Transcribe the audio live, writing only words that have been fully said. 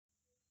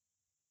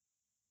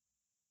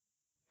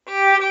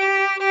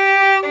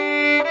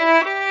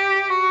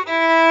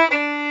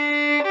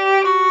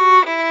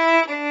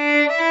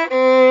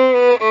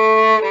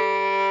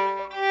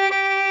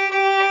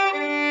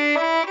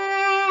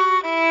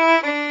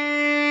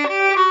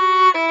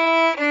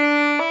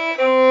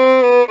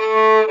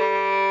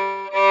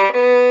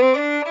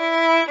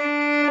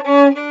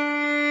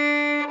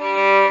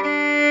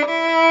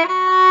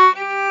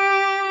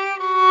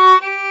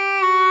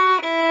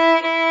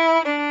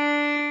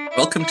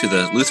Welcome to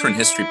the Lutheran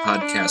History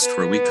Podcast,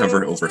 where we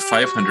cover over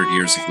 500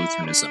 years of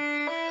Lutheranism.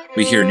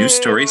 We hear new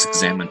stories,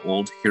 examine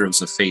old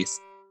heroes of faith,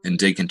 and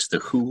dig into the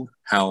who,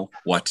 how,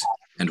 what,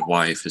 and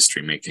why of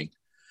history making.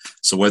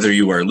 So whether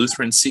you are a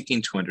Lutheran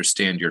seeking to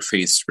understand your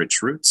faith's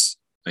rich roots,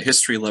 a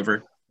history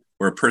lover,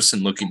 or a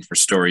person looking for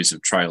stories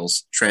of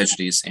trials,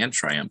 tragedies, and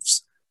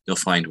triumphs, you'll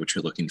find what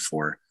you're looking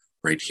for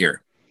right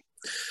here.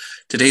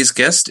 Today's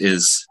guest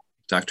is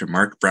Dr.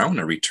 Mark Braun,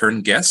 a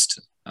return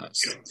guest.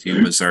 He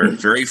was our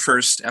very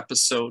first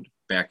episode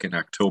back in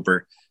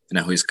October, and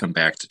now he's come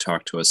back to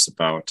talk to us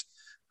about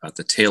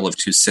The Tale of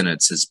Two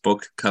Synods, his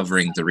book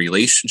covering the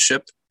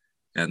relationship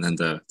and then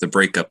the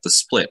breakup, the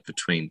split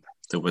between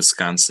the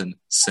Wisconsin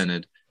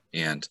Synod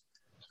and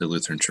the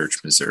Lutheran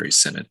Church Missouri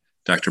Synod.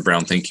 Dr.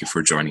 Braun, thank you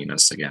for joining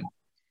us again.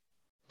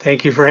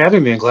 Thank you for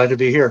having me. I'm glad to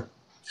be here.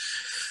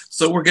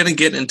 So we're going to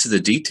get into the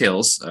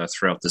details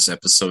throughout this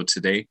episode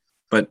today,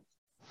 but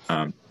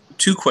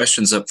two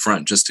questions up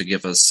front just to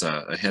give us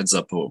a heads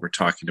up of what we're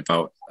talking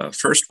about.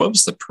 First, what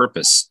was the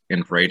purpose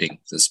in writing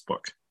this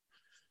book?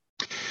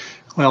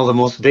 Well, the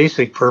most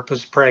basic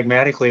purpose,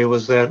 pragmatically,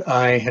 was that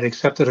I had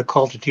accepted a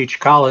call to teach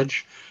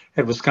college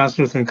at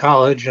Wisconsin Lutheran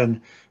College,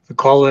 and the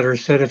call letter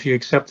said if you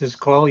accept this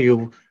call,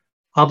 you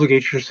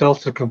obligate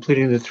yourself to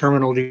completing the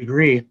terminal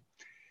degree.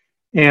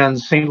 And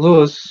St.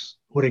 Louis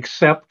would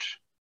accept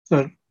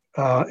the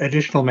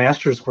additional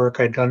master's work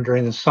I'd done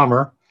during the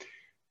summer.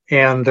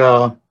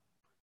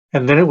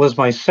 And then it was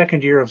my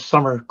second year of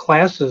summer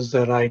classes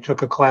that I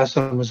took a class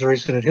on Missouri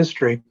Synod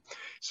history.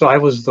 So I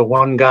was the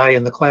one guy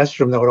in the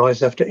classroom that would always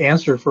have to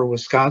answer for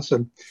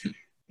Wisconsin,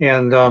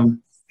 and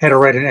had to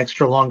write an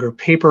extra longer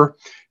paper.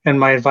 And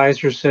my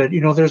advisor said,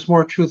 there's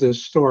more to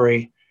this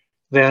story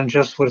than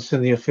just what's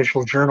in the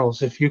official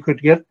journals. If you could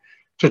get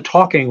to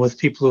talking with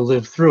people who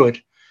lived through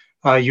it,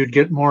 you'd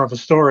get more of a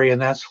story.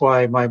 And that's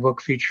why my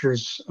book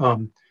features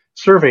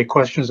survey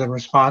questions and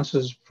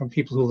responses from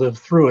people who lived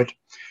through it.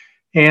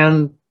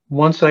 And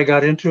once I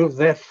got into it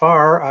that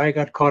far, I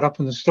got caught up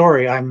in the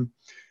story. I'm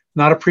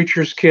not a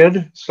preacher's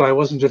kid, so I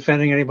wasn't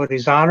defending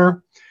anybody's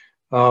honor,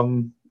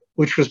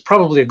 which was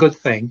probably a good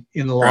thing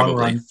in the long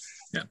run.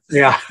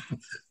 Yeah.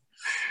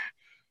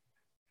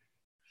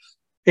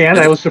 And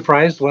I was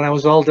surprised when I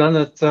was all done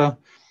that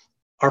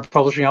our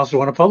publishing house would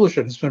want to publish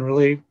it. It's been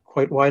really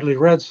quite widely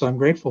read, so I'm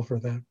grateful for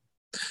that.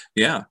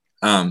 Yeah.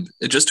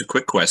 Just a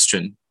quick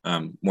question,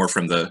 more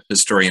from the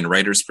historian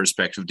writer's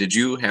perspective. Did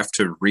you have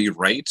to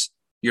rewrite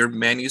your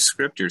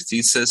manuscript, your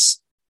thesis,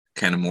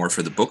 kind of more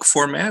for the book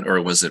format, or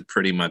was it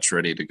pretty much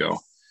ready to go?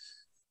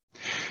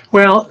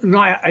 Well, no,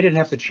 I didn't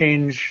have to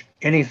change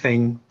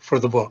anything for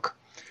the book.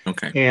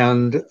 Okay.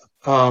 And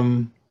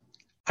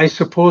I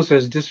suppose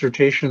as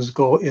dissertations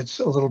go, it's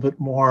a little bit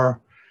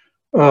more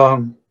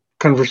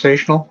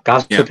conversational,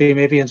 gossipy,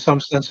 maybe in some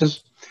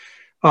senses.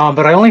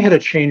 But I only had to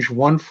change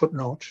one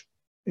footnote,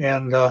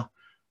 and I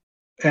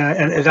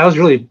was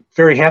really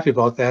very happy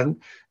about that.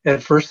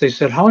 At first they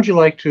said, how would you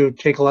like to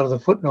take a lot of the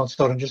footnotes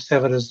out and just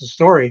have it as the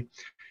story?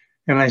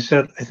 And I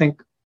said, I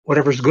think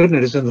whatever's good in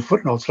it is in the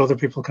footnotes so other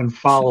people can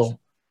follow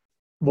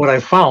what I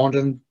found.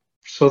 And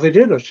so they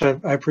did, which I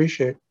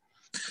appreciate.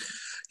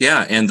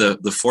 Yeah, and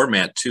the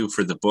format too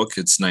for the book,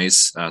 it's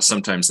nice.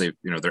 Sometimes they're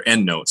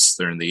end notes,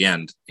 they're in the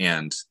end.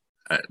 And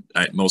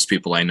most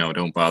people I know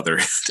don't bother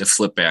to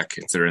flip back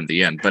if they're in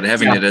the end. But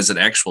having it as an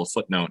actual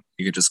footnote,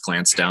 you could just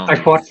glance down. I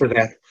fought for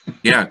that.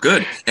 Yeah,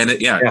 good. And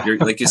you're,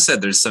 like you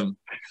said, there's some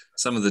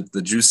of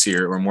the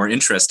juicier or more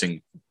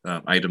interesting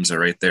items are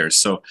right there.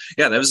 So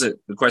that was the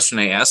question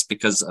I asked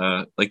because,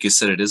 like you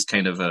said, it is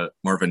kind of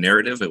more of a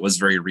narrative. It was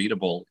very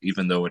readable,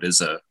 even though it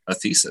is a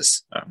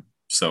thesis.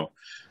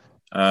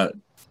 The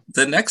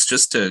next,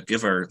 just to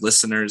give our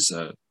listeners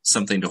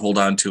something to hold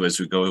on to as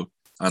we go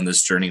on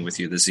this journey with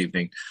you this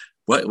evening,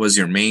 what was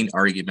your main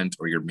argument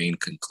or your main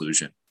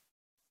conclusion?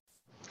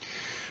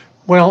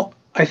 Well,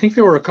 I think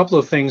there were a couple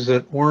of things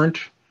that weren't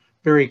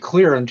very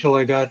clear until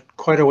I got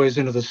quite a ways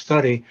into the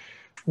study.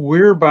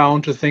 We're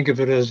bound to think of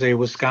it as a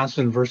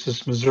Wisconsin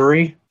versus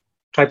Missouri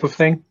type of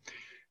thing.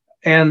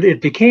 And it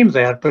became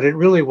that, but it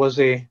really was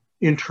a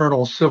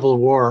internal civil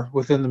war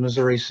within the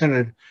Missouri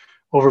Synod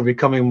over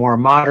becoming more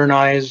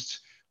modernized,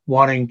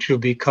 wanting to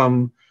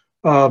become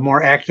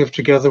more active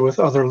together with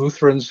other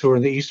Lutherans who were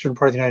in the eastern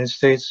part of the United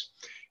States.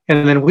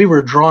 And then we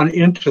were drawn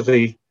into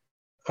the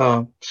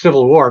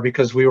Civil War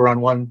because we were on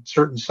one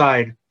certain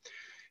side.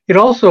 It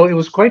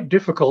was quite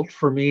difficult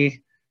for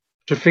me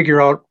to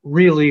figure out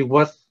really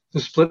what the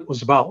split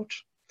was about,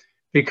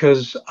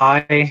 because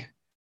I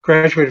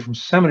graduated from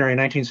seminary in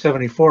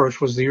 1974, which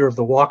was the year of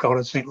the walkout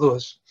at St.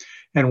 Louis.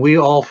 And we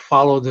all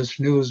followed this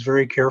news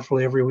very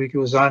carefully every week. It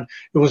was on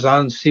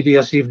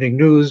CBS Evening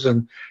News,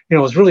 and it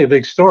was really a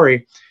big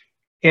story.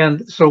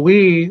 And so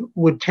we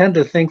would tend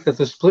to think that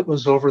the split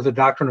was over the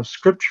doctrine of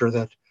Scripture,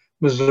 that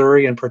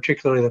Missouri, and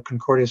particularly the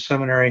Concordia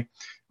Seminary,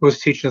 was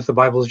teaching that the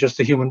Bible is just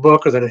a human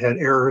book or that it had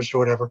errors or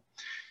whatever.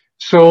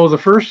 So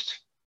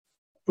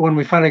when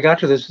we finally got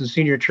to this in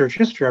senior church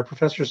history, our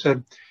professor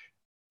said,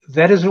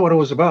 that isn't what it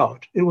was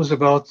about. It was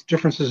about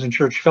differences in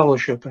church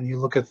fellowship. And you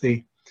look at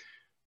the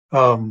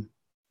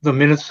the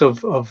minutes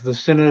of the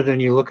synod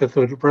and you look at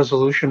the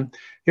resolution,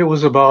 it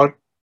was about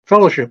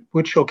fellowship,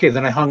 which, okay,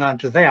 then I hung on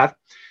to that.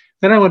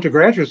 Then I went to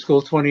graduate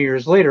school 20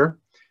 years later,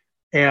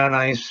 and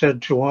I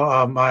said to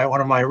one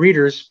of my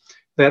readers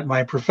that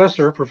my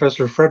professor,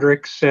 Professor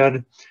Frederick,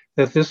 said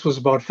that this was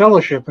about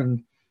fellowship.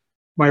 And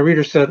my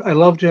reader said, I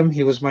loved him.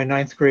 He was my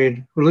ninth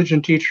grade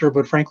religion teacher,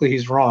 but frankly,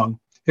 he's wrong.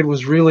 It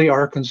was really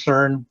our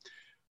concern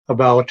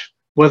about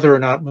whether or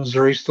not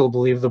Missouri still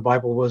believed the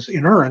Bible was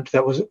inerrant.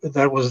 That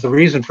was the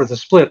reason for the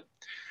split.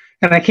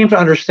 And I came to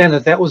understand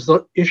that that was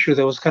the issue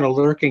that was kind of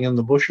lurking in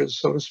the bushes,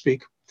 so to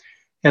speak.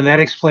 And that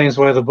explains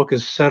why the book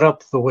is set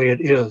up the way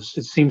it is.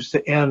 It seems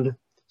to end,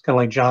 kind of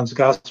like John's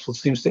Gospel, it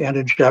seems to end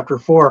in chapter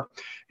 4.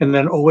 And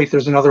then, oh, wait,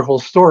 there's another whole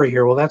story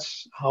here. Well,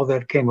 that's how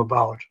that came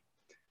about.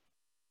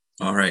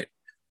 All right.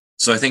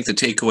 So I think the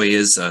takeaway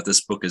is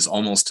this book is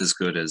almost as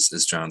good as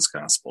John's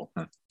Gospel.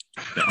 Huh?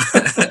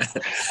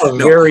 No.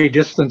 Very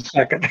distant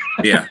second.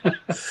 Yeah.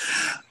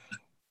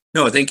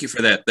 No, thank you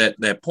for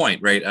that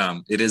point, right?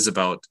 It is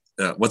about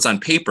what's on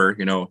paper,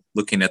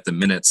 looking at the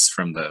minutes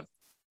from the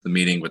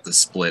meeting with the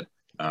split.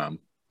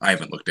 I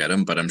haven't looked at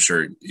them, but I'm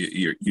sure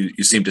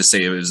you seem to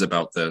say it was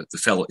about the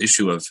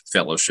issue of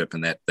fellowship,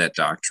 and that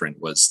doctrine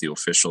was the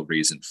official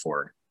reason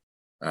for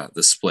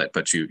the split.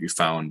 But you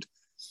found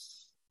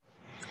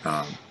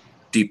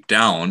deep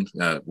down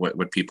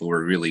what people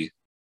were really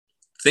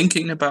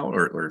thinking about,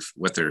 or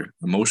what their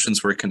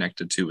emotions were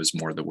connected to, is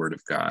more the Word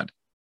of God.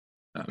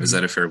 Is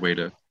that a fair way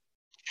to?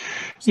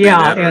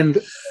 Yeah, and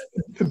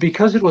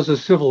because it was a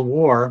civil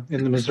war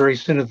in the Missouri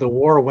Synod, the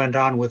war went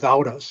on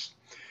without us.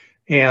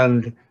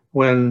 And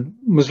when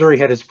Missouri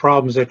had its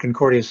problems at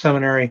Concordia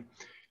Seminary,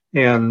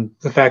 and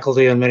the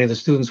faculty and many of the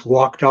students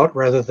walked out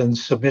rather than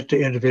submit to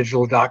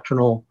individual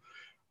doctrinal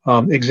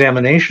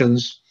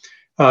examinations,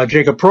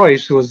 Jacob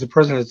Preuss, who was the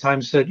president at the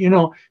time, said,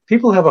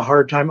 people have a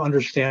hard time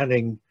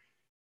understanding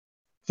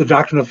the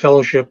doctrine of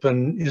fellowship,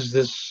 and is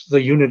this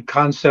the unit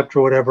concept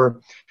or whatever.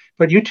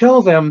 But you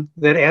tell them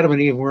that Adam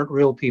and Eve weren't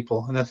real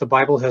people and that the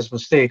Bible has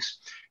mistakes.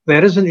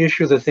 That is an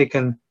issue that they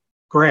can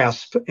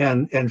grasp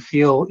and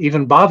feel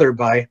even bothered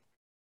by.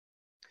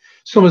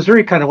 So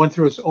Missouri kind of went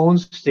through its own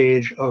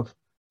stage of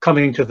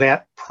coming to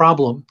that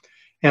problem.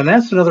 And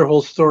that's another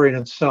whole story in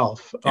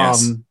itself.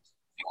 Yes.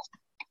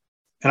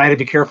 And I had to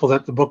be careful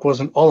that the book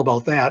wasn't all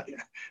about that,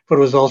 but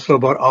it was also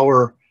about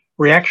our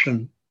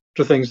reaction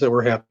to things that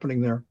were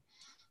happening there.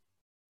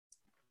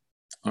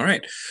 All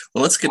right.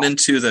 Well, let's get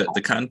into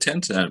the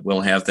content.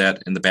 We'll have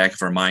that in the back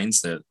of our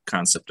minds, the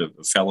concept of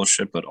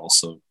fellowship, but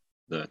also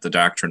the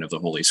doctrine of the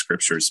Holy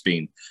Scriptures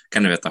being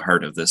kind of at the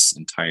heart of this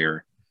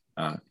entire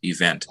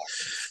event.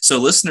 So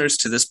listeners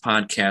to this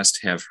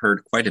podcast have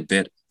heard quite a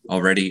bit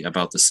already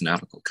about the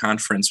Synodical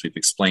Conference. We've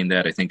explained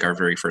that. I think our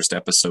very first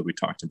episode, we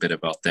talked a bit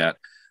about that.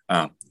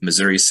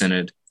 Missouri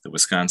Synod, the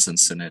Wisconsin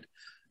Synod.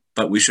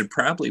 But we should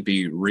probably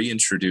be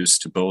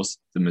reintroduced to both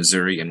the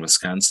Missouri and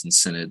Wisconsin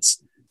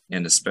Synods,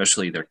 and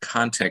especially their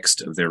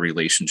context of their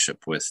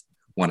relationship with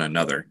one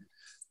another.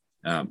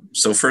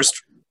 So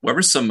first, what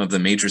were some of the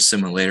major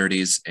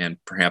similarities and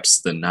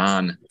perhaps the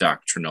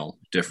non-doctrinal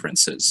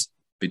differences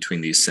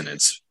between these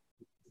synods?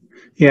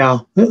 Yeah,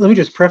 let me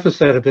just preface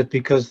that a bit,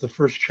 because the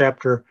first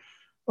chapter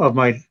of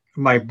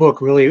my book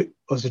really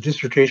was a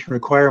dissertation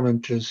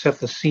requirement to set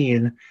the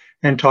scene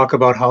and talk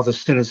about how the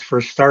synods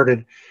first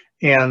started.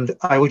 And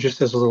I would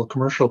just, as a little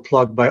commercial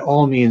plug, by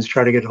all means,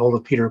 try to get a hold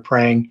of Peter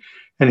Prang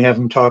and have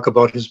him talk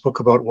about his book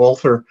about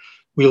Walther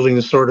wielding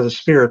the sword of the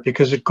Spirit,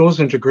 because it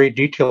goes into great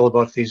detail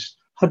about these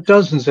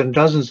dozens and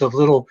dozens of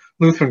little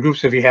Lutheran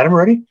groups. Have you had him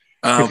already?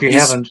 If you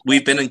haven't,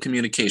 we've been in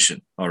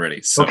communication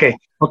already. So okay.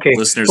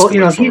 Listeners can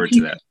look forward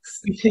to that.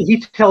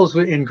 He tells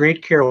in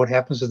great care what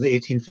happens in the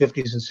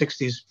 1850s and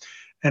 60s,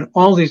 and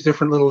all these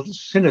different little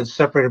synods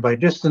separated by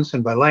distance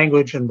and by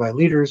language and by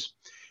leaders.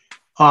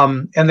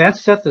 And that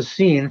set the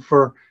scene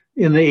for,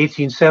 in the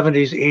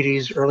 1870s,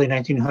 80s, early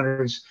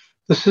 1900s,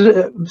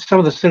 some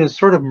of the synods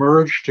sort of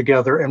merged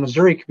together, and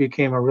Missouri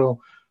became a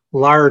real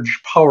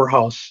large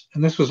powerhouse.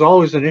 And this was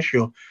always an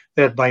issue,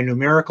 that by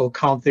numerical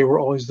count, they were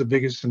always the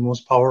biggest and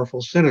most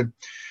powerful synod.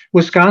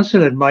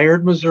 Wisconsin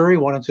admired Missouri,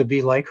 wanted to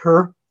be like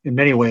her in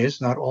many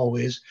ways, not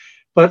always,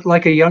 but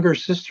like a younger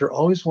sister,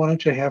 always wanted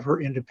to have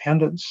her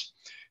independence.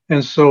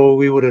 And so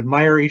we would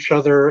admire each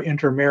other,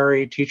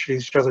 intermarry, teach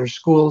each other's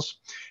schools,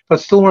 but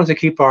still wanted to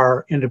keep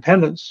our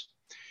independence.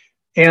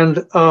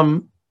 And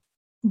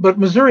but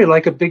Missouri,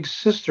 like a big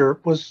sister,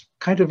 was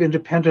kind of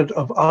independent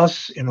of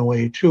us in a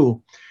way,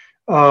 too.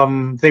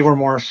 They were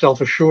more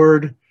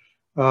self-assured.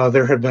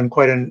 There had been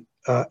quite an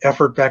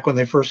effort back when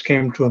they first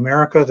came to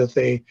America that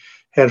they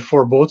had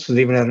 4 boats and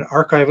even had an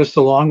archivist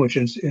along, which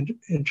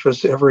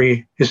interests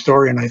every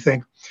historian, I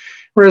think.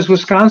 Whereas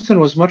Wisconsin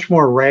was much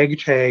more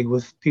ragtag,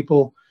 with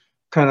people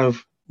kind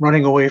of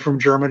running away from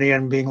Germany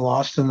and being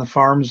lost in the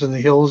farms and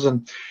the hills,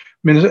 and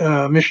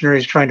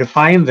missionaries trying to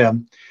find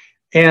them.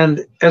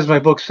 And as my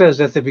book says,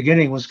 at the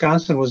beginning,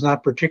 Wisconsin was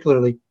not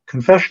particularly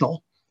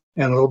confessional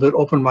and a little bit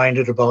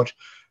open-minded about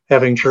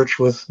having church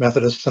with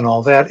Methodists and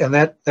all that. And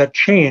that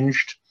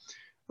changed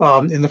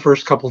in the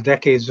first couple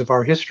decades of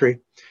our history.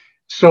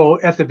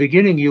 So at the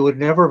beginning, you would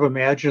never have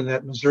imagined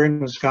that Missouri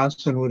and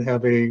Wisconsin would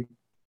have a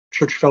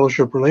church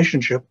fellowship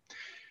relationship.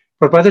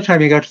 But by the time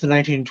you got to the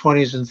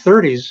 1920s and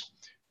 30s,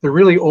 the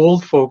really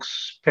old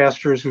folks,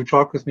 pastors who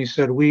talked with me,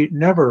 said, we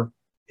never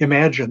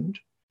imagined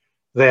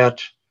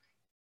that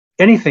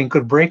anything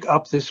could break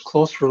up this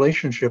close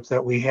relationship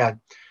that we had.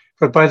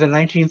 But by the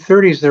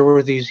 1930s, there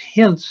were these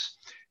hints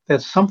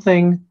that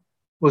something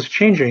was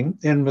changing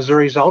in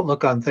Missouri's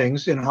outlook on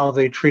things, in how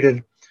they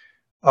treated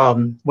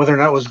whether or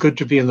not it was good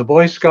to be in the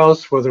Boy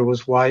Scouts, whether it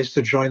was wise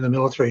to join the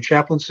military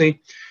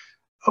chaplaincy,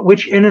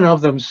 which in and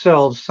of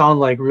themselves sound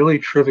like really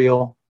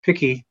trivial,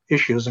 picky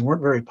issues and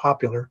weren't very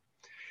popular.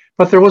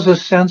 But there was a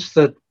sense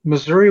that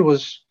Missouri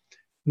was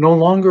no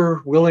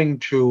longer willing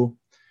to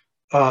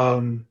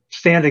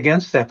stand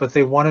against that, but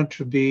they wanted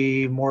to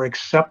be more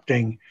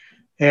accepting.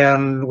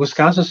 And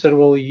Wisconsin said,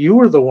 well, you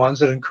were the ones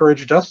that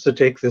encouraged us to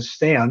take this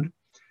stand.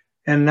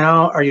 And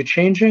now are you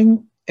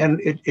changing? And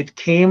it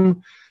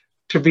came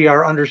to be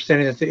our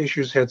understanding that the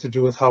issues had to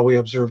do with how we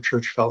observe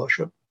church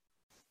fellowship.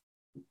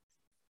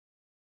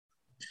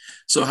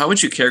 So how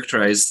would you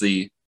characterize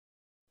the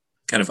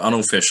kind of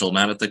unofficial,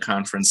 not at the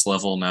conference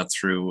level, not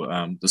through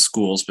the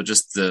schools, but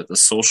just the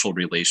social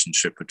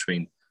relationship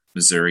between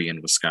Missouri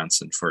and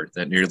Wisconsin for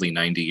that nearly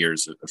 90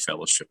 years of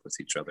fellowship with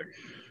each other?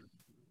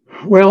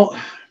 Well,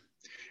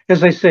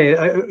 as I say,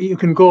 you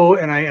can go,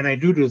 and I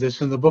do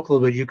this in the book a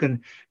little bit, you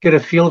can get a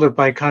feel of it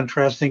by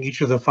contrasting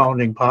each of the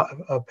founding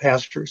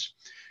pastors.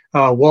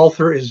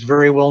 Walther is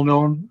very well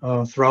known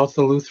throughout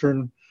the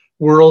Lutheran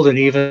world and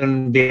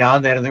even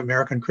beyond that in the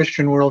American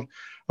Christian world.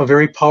 A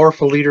very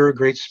powerful leader, a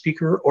great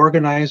speaker,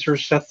 organizer,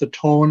 set the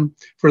tone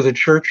for the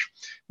church.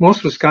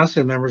 Most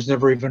Wisconsin members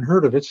never even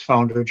heard of its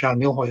founder, John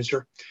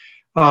Milhäuser,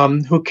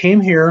 who came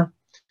here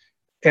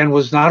and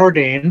was not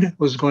ordained,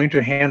 was going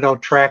to hand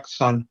out tracts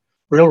on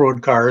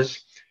railroad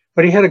cars,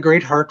 but he had a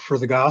great heart for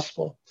the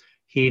gospel.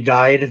 He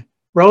died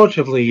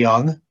relatively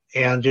young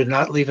and did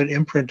not leave an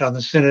imprint on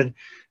the synod.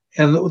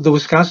 And the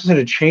Wisconsin Synod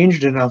had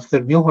changed enough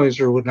that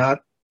Milhäuser would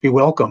not be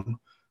welcome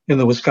in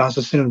the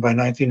Wisconsin Synod by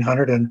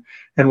 1900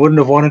 and wouldn't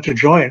have wanted to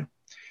join.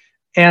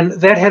 And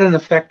that had an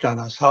effect on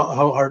us,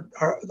 how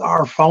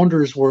our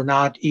founders were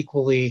not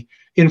equally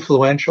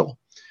influential.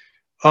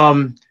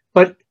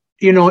 But,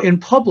 you know, in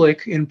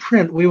public, in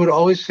print, we would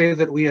always say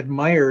that we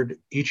admired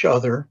each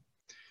other.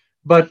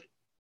 But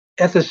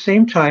at the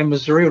same time,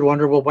 Missouri would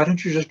wonder, well, why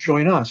don't you just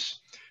join us?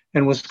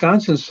 And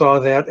Wisconsin saw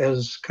that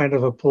as kind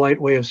of a polite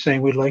way of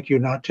saying, we'd like you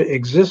not to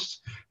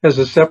exist as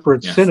a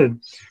separate synod.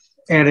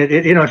 And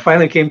it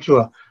finally came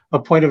to a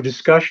point of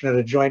discussion at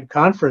a joint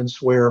conference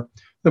where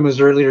the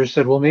Missouri leader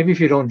said, well, maybe if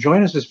you don't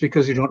join us, it's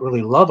because you don't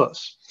really love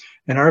us.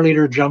 And our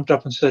leader jumped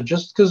up and said,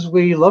 just because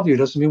we love you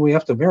doesn't mean we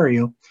have to marry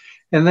you.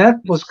 And that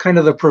was kind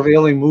of the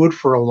prevailing mood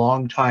for a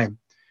long time.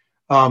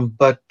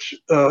 But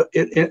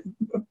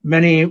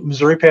many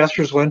Missouri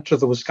pastors went to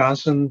the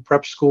Wisconsin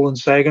prep school in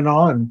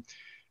Saginaw, and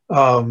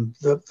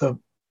the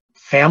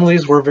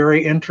families were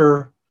very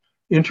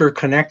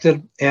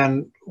interconnected,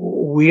 and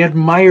we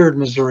admired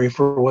Missouri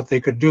for what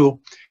they could do,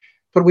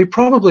 but we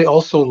probably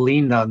also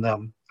leaned on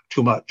them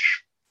too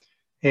much.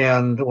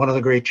 And one of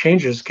the great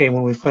changes came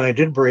when we finally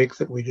did break,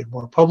 that we did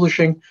more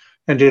publishing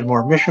and did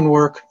more mission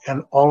work,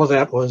 and all of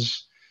that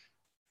was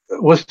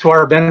to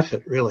our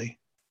benefit, really,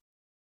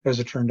 as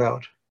it turned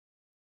out.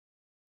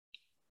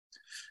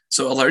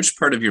 So a large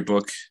part of your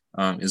book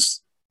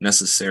is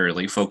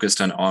necessarily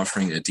focused on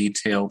offering a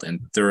detailed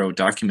and thorough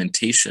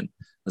documentation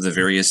of the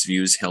various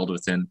views held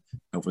within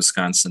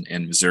Wisconsin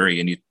and Missouri.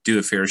 And you do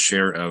a fair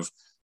share of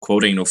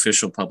quoting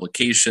official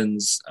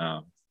publications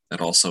and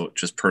also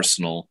just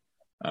personal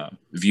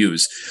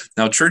views.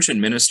 Now, church and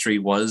ministry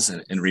was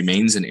and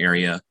remains an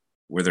area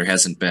where there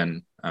hasn't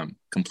been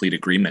complete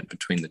agreement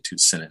between the two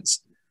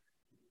synods.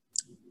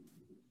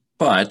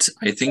 But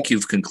I think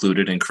you've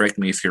concluded, and correct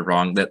me if you're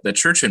wrong, that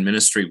church and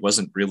ministry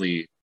wasn't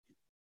really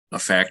a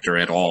factor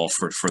at all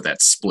for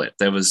that split.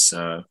 That was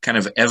kind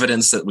of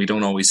evidence that we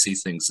don't always see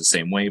things the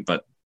same way,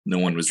 but no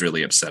one was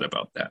really upset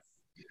about that.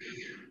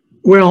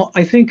 Well,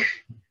 I think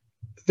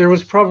there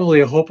was probably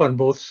a hope on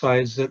both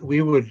sides that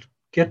we would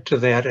get to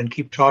that and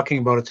keep talking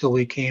about it till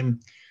we came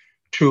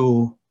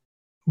to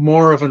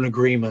more of an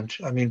agreement.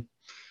 I mean,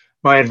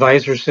 my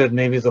advisor said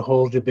maybe the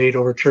whole debate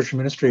over church and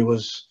ministry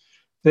was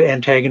the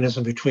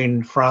antagonism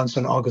between Franz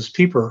and August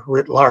Pieper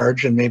writ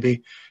large, and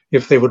maybe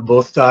if they would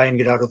both die and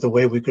get out of the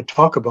way, we could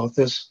talk about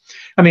this.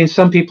 I mean,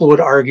 some people would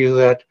argue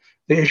that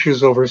the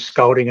issues over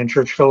scouting and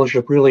church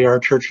fellowship really are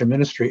church and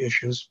ministry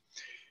issues.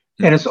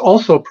 And it's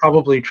also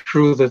probably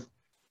true that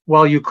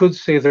while you could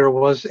say there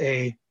was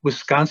a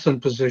Wisconsin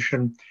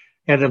position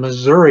and a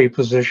Missouri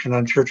position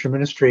on church and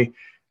ministry,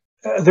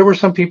 there were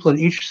some people in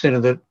each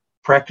synod that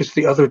practiced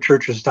the other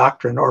church's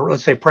doctrine, or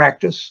let's say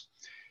practice.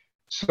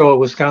 So a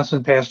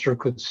Wisconsin pastor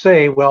could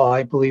say, well,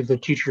 I believe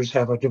that teachers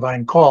have a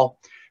divine call.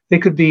 They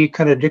could be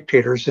kind of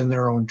dictators in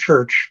their own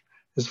church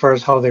as far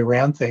as how they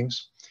ran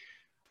things.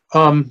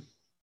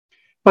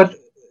 But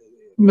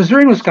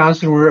Missouri and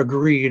Wisconsin were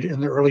agreed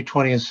in the early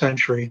 20th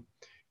century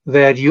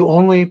that you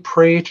only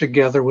pray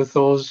together with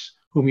those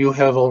whom you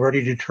have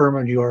already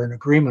determined you are in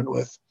agreement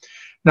with.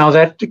 Now,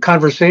 that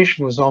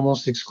conversation was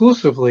almost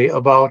exclusively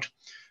about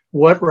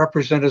what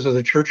representatives of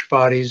the church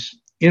bodies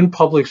in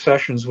public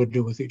sessions would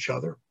do with each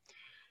other.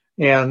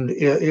 And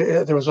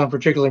there was one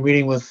particular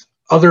meeting with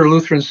other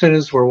Lutheran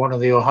synods where one of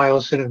the Ohio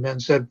Synod men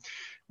said,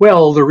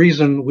 well, the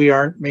reason we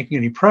aren't making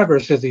any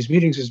progress at these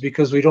meetings is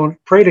because we don't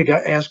pray to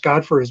God, ask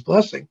God for his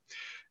blessing.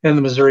 And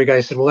the Missouri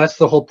guy said, well, that's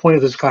the whole point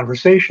of this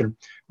conversation.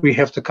 We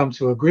have to come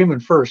to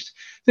agreement first.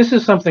 This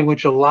is something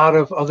which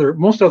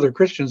most other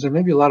Christians and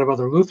maybe a lot of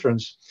other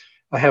Lutherans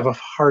have a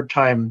hard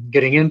time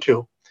getting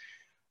into.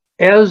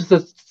 As the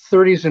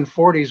 30s and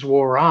 40s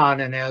wore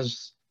on, and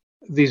as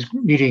these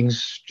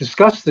meetings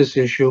discussed this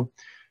issue,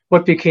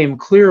 what became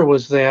clear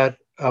was that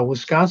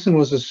Wisconsin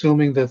was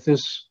assuming that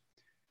this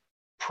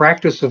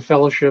practice of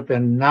fellowship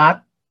and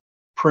not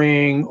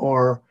praying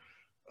or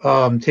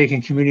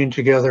taking communion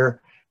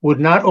together would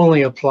not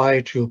only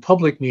apply to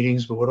public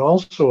meetings, but would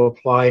also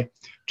apply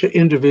to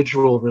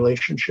individual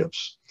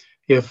relationships.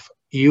 If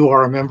you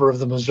are a member of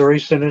the Missouri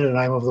Synod and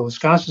I'm of the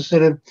Wisconsin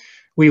Synod,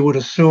 we would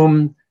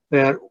assume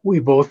that we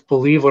both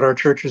believe what our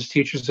churches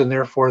teaches, and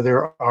therefore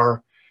there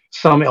are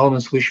some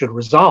elements we should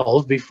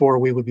resolve before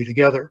we would be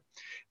together.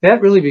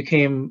 That really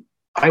became,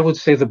 I would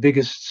say, the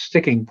biggest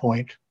sticking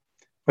point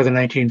by the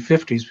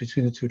 1950s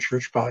between the two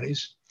church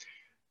bodies.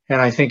 And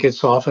I think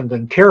it's often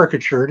been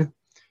caricatured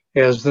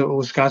as the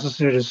Wisconsin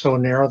Synod is so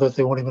narrow that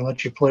they won't even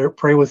let you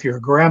pray with your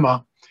grandma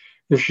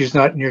if she's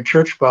not in your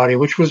church body,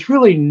 which was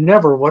really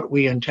never what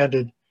we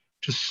intended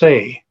to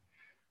say.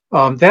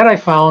 That I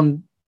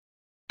found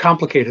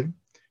complicated,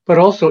 but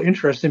also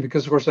interesting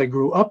because, of course, I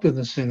grew up in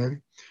the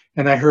Synod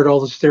and I heard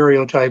all the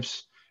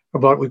stereotypes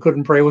about we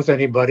couldn't pray with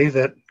anybody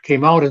that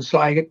came out. And so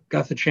I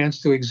got the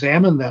chance to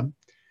examine them.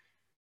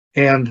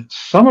 And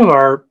some of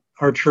our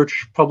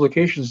church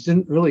publications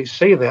didn't really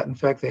say that. In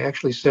fact, they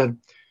actually said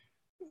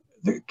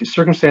the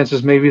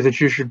circumstances may be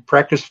that you should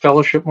practice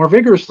fellowship more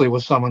vigorously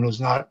with someone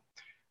who's not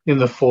in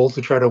the fold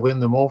to try to win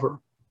them over.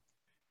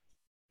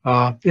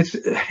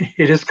 It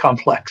is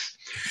complex.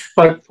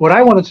 But what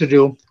I wanted to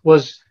do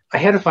was I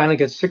had to finally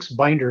get 6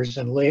 binders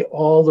and lay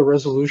all the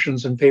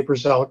resolutions and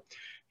papers out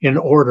in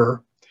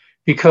order,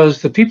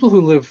 because the people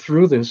who lived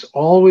through this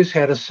always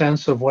had a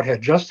sense of what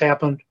had just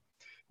happened,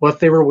 what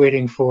they were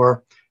waiting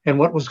for, and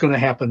what was going to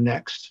happen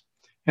next.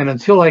 And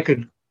until I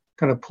could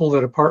kind of pull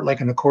that apart like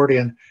an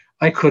accordion,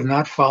 I could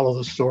not follow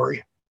the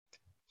story.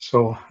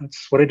 So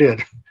that's what I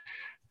did.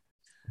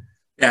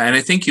 Yeah, and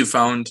I think you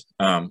found,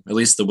 at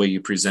least the way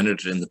you presented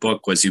it in the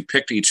book, was you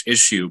picked each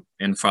issue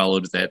and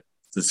followed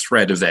the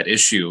thread of that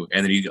issue,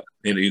 and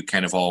then you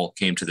kind of all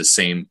came to the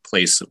same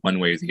place one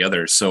way or the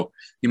other. So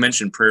you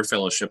mentioned prayer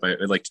fellowship.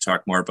 I'd like to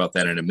talk more about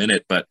that in a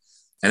minute, but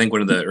I think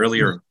one of the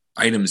earlier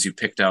items you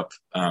picked up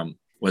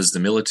was the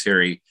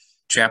military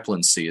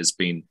chaplaincy as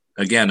being,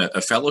 again, a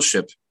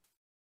fellowship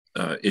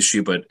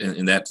issue, but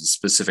in that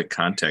specific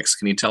context.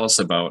 Can you tell us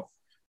about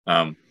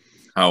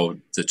how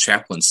the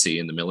chaplaincy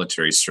in the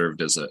military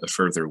served as a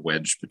further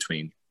wedge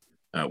between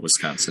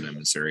Wisconsin and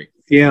Missouri?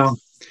 Yeah.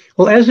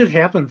 Well, as it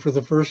happened for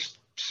the first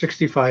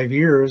 65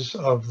 years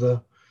of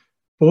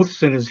both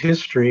synods'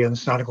 history and the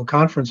Synodical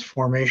Conference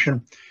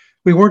formation,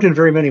 we weren't in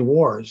very many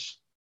wars.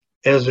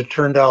 As it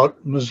turned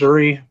out,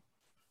 Missouri,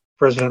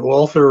 President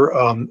Walther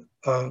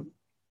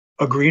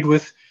agreed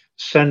with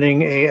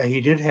sending he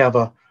did have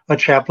a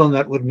chaplain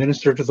that would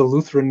minister to the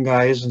Lutheran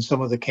guys in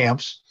some of the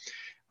camps.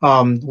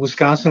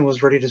 Wisconsin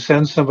was ready to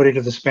send somebody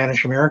to the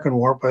Spanish-American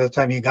War. By the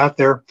time he got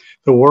there,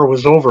 the war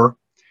was over.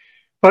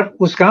 But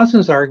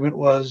Wisconsin's argument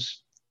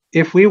was,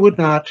 if we would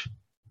not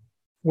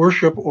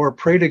worship or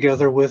pray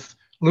together with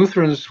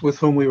Lutherans with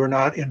whom we were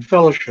not in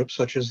fellowship,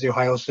 such as the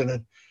Ohio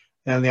Synod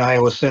and the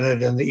Iowa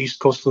Synod and the East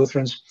Coast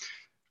Lutherans,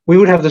 we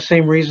would have the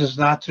same reasons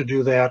not to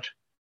do that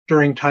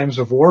during times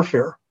of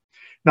warfare.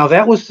 Now,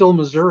 that was still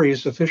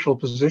Missouri's official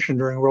position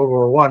during World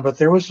War I, but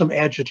there was some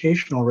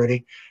agitation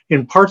already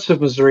in parts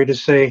of Missouri to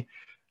say,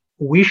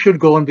 we should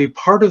go and be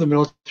part of the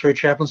military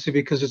chaplaincy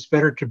because it's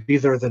better to be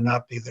there than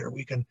not be there.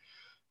 We can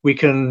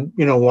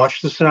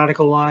watch the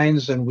synodical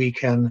lines and we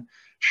can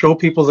show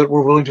people that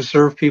we're willing to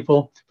serve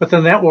people. But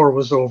then that war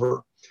was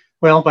over.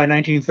 Well, by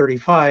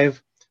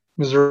 1935,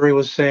 Missouri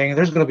was saying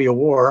there's going to be a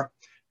war.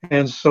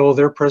 And so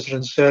their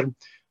president said,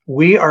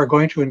 we are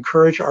going to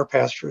encourage our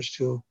pastors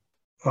to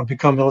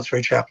become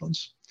military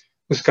chaplains.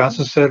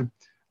 Wisconsin said,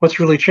 what's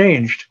really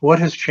changed? What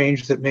has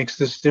changed that makes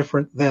this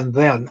different than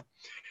then?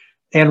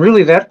 And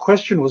really that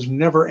question was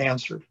never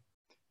answered.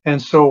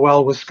 And so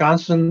while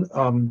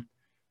Wisconsin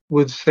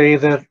would say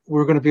that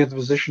we're going to be in the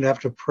position to have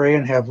to pray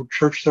and have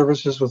church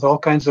services with all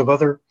kinds of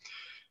other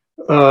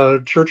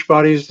church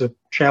bodies, the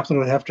chaplain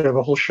would have to have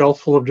a whole shelf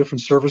full of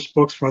different service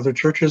books from other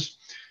churches.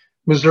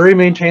 Missouri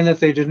maintained that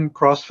they didn't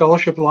cross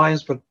fellowship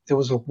lines, but it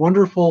was a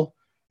wonderful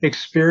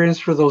experience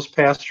for those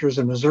pastors,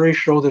 and Missouri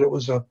showed that it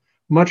was a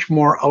much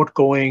more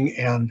outgoing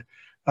and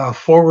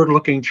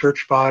forward-looking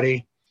church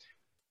body.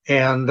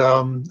 And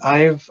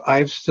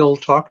I've still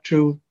talked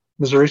to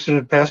Missouri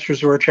Synod pastors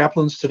who are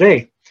chaplains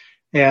today,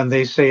 And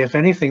they say, if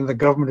anything, the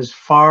government is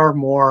far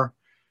more,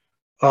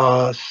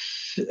 what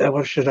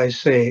should I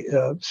say,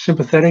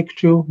 sympathetic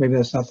to, maybe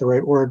that's not the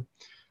right word,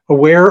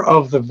 aware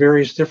of the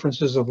various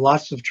differences of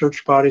lots of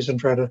church bodies and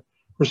try to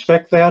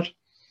respect that.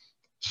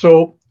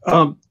 So,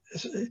 and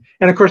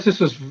of course, this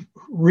was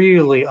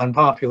really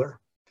unpopular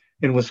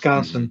in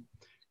Wisconsin.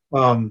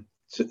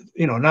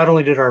 Not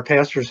only did our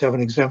pastors have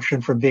an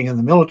exemption from being in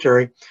the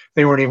military,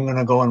 they weren't even going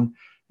to go and,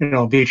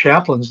 be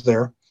chaplains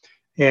there.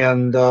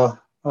 And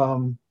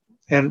when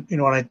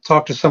I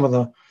talked to some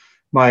of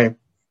my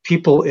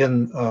people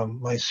in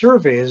my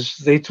surveys,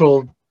 they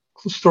told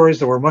stories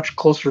that were much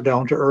closer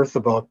down to earth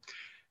about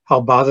how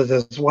bothered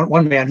this.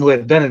 One man who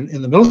had been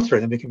in the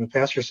military and became a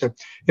pastor said,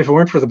 if it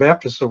weren't for the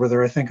Baptists over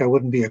there, I think I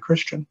wouldn't be a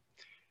Christian.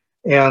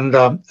 And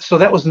so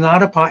that was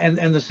not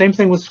and the same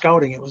thing with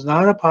scouting. It was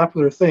not a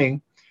popular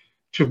thing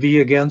to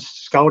be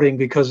against scouting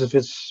because of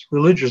its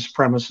religious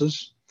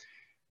premises.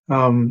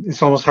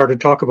 It's almost hard to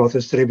talk about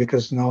this today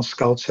because now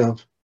scouts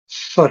have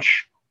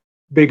such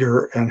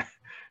bigger and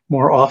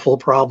more awful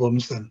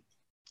problems than,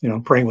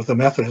 praying with the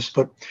Methodists.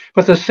 But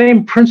the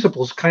same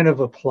principles kind of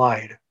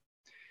applied.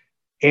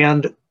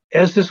 And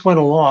as this went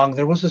along,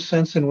 there was a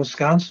sense in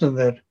Wisconsin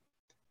that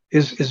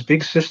is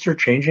Big Sister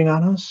changing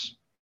on us?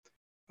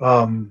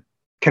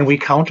 Can we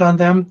count on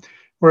them?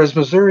 Whereas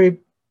Missouri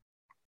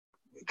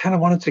kind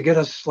of wanted to get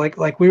us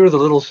like we were the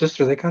little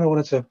sister. They kind of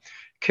wanted to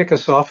kick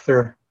us off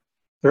their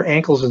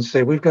ankles and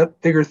say, we've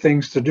got bigger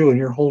things to do and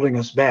you're holding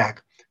us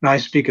back. Now I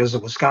speak as a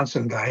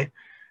Wisconsin guy,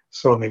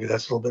 so maybe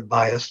that's a little bit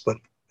biased, but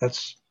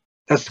that's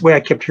the way I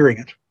kept hearing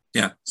it.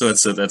 Yeah, so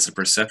that's a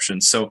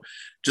perception. So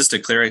just to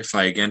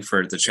clarify again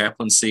for the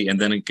chaplaincy and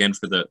then again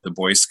for the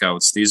Boy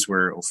Scouts, these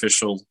were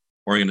official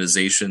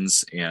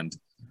organizations and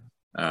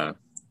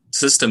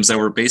systems that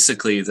were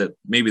basically that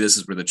maybe this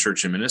is where the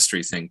church and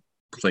ministry thing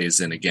plays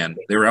in again.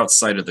 They were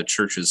outside of the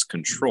church's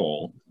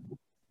control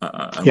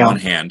on one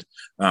hand.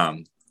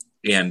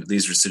 And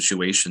these are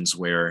situations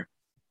where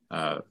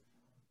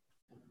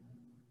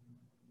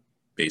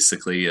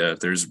basically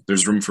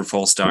there's room for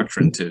false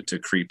doctrine to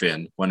creep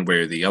in one way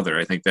or the other.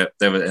 I think that's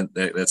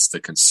the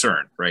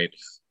concern, right?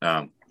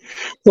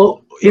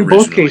 Well, in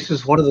both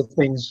cases, one of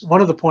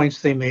the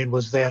points they made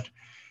was that,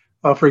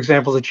 for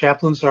example, the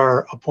chaplains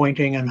are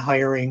appointing and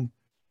hiring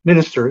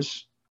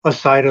ministers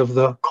aside of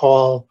the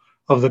call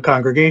of the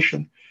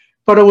congregation.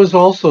 But it was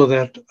also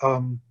that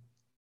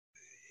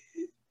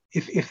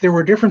if there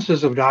were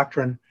differences of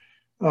doctrine,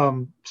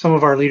 some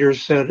of our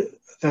leaders said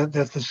that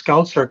the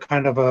scouts are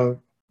kind of a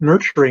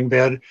nurturing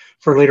bed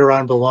for later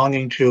on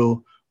belonging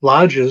to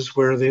lodges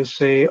where they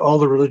say all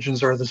the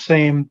religions are the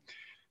same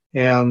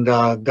and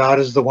God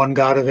is the one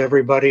God of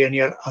everybody. And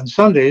yet on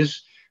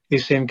Sundays,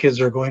 these same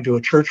kids are going to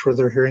a church where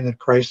they're hearing that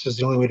Christ is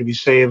the only way to be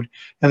saved.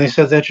 And they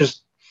said that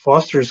just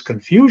fosters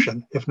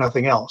confusion, if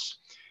nothing else.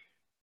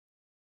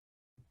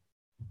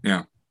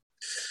 Yeah.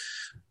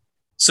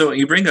 So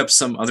you bring up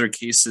some other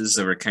cases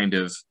that were kind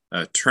of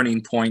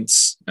turning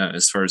points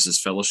as far as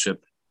this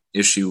fellowship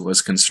issue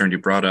was concerned. You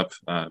brought up,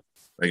 I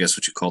guess,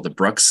 what you call the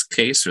Brooks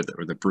case or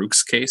the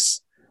Brooks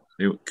case.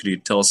 Could you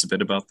tell us a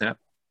bit about that?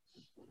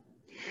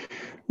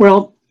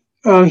 Well,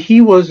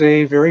 he was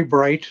a very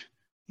bright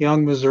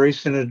young Missouri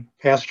Synod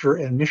pastor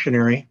and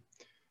missionary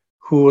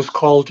who was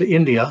called to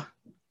India.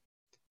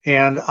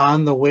 And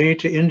on the way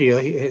to India,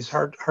 it's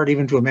hard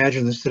even to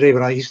imagine this today,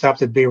 but he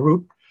stopped at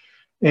Beirut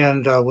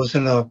and was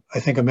in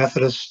a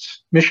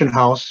Methodist mission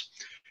house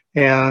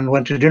and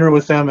went to dinner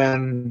with them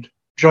and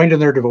joined in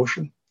their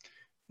devotion.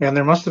 And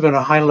there must have been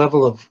a high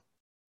level of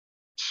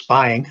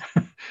spying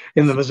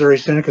in the Missouri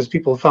Synod because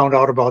people found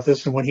out about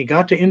this. And when he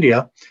got to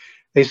India,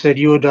 they said,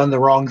 you had done the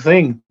wrong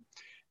thing.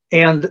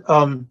 And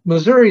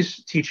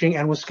Missouri's teaching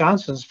and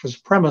Wisconsin's was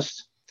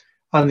premised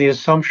on the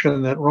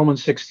assumption that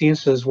Romans 16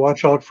 says,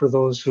 watch out for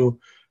those who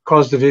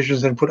cause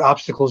divisions and put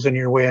obstacles in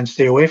your way and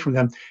stay away from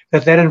them,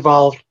 that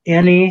involved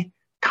any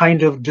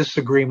kind of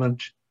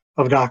disagreement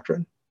of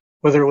doctrine,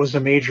 whether it was a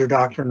major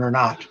doctrine or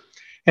not.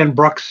 And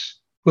Brooks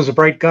was a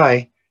bright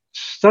guy,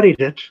 studied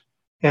it,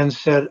 and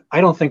said,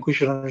 I don't think we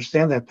should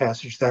understand that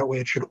passage that way.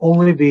 It should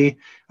only be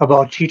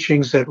about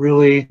teachings that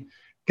really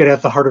get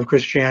at the heart of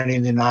Christianity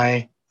and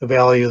deny the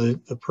value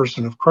of the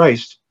person of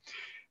Christ.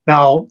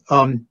 Now,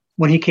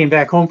 when he came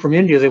back home from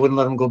India, they wouldn't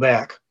let him go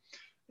back.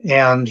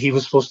 And he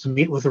was supposed to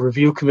meet with a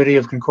review committee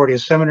of Concordia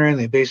Seminary, and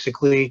they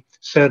basically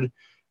said,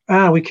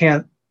 we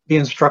can't be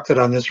instructed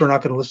on this. We're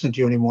not going to listen to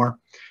you anymore.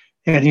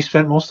 And he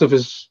spent most of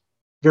his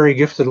very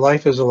gifted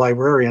life as a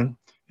librarian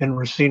in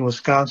Racine,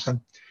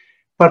 Wisconsin.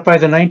 But by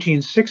the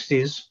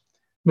 1960s,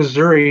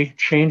 Missouri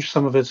changed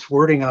some of its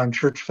wording on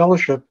church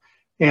fellowship,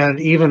 and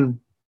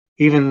even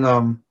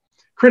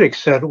critics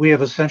said we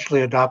have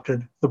essentially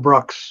adopted the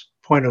Brooks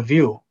point of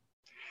view.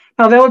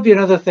 Now, that would be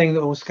another thing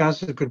that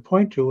Wisconsin could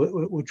point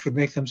to, which would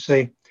make them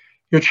say,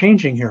 you're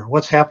changing here.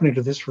 What's happening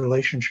to this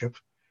relationship?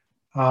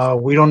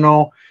 We don't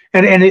know.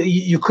 And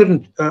you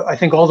couldn't, I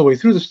think all the way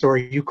through the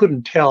story, you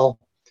couldn't tell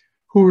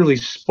who really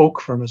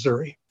spoke for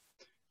Missouri.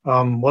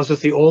 Was it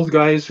the old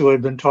guys who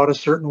had been taught a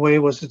certain way?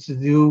 Was it the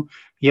new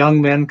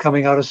young men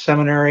coming out of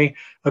seminary?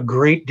 A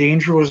great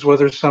danger was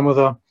whether some of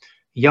the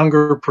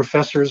younger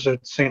professors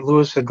at St.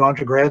 Louis had gone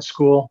to grad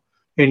school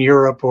in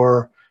Europe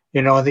or,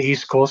 on the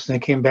East Coast, and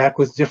they came back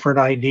with different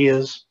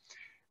ideas.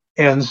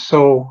 And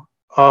so,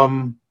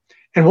 and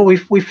what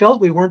we felt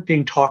we weren't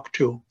being talked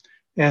to.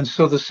 And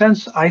so the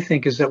sense, I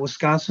think, is that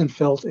Wisconsin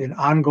felt an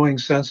ongoing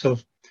sense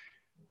of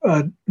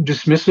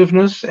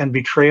dismissiveness and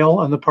betrayal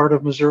on the part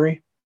of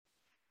Missouri.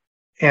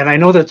 And I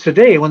know that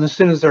today, when the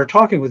synods are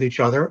talking with each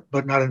other,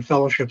 but not in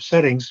fellowship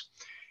settings,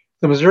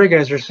 the Missouri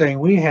guys are saying,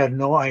 we had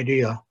no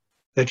idea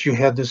that you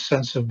had this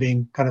sense of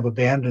being kind of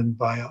abandoned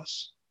by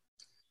us.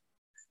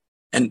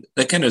 And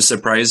that kind of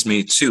surprised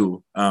me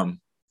too.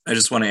 I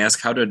just want to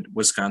ask, how did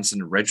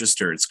Wisconsin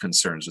register its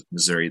concerns with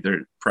Missouri?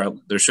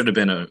 There should have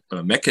been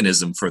a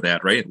mechanism for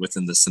that, right,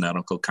 within the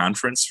synodical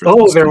conference?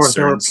 There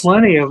were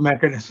plenty of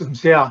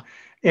mechanisms, yeah.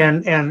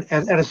 And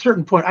at a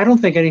certain point, I don't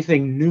think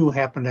anything new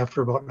happened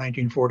after about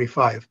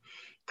 1945,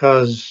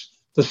 because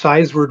the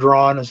sides were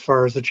drawn as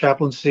far as the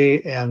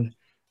chaplaincy and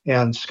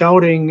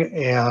scouting,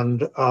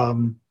 and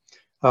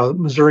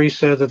Missouri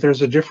said that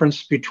there's a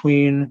difference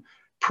between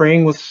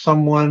praying with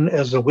someone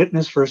as a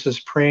witness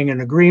versus praying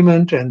in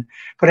agreement.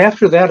 But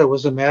after that, it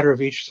was a matter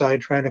of each side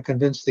trying to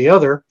convince the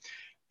other.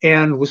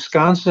 And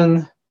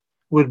Wisconsin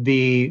would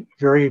be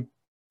very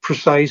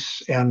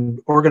precise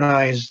and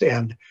organized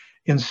and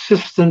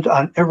insistent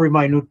on every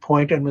minute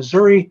point. And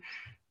Missouri,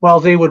 while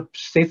they would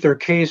state their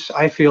case,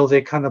 I feel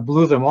they kind of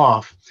blew them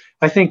off.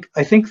 I think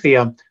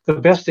the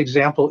best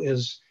example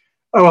is,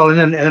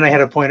 and then I had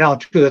to point out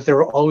too that there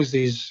were always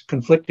these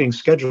conflicting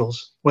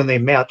schedules when they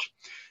met.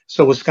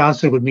 So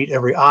Wisconsin would meet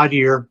every odd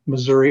year,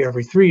 Missouri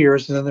every 3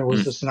 years, and then there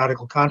was the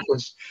synodical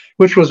conference,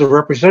 which was a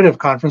representative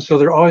conference. So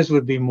there always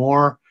would be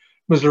more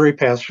Missouri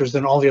pastors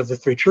than all the other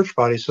three church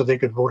bodies, so they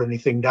could vote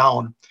anything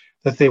down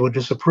that they would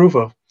disapprove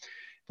of.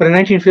 But in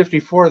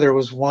 1954, there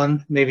was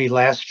one maybe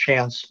last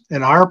chance,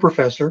 and our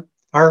professor,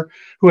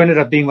 who ended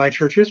up being my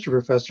church history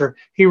professor,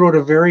 he wrote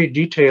a very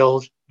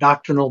detailed,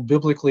 doctrinal,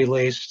 biblically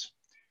laced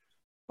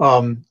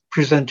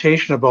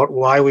presentation about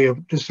why we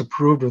have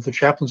disapproved of the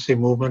chaplaincy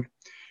movement.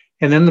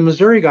 And then the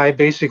Missouri guy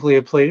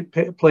basically played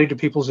to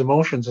people's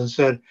emotions and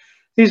said,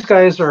 these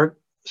guys are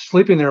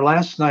sleeping their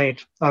last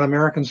night on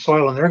American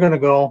soil, and they're going to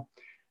go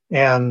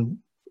and,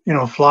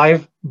 fly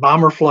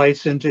bomber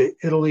flights into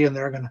Italy, and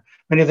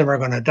many of them are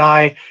going to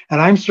die. And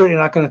I'm certainly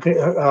not going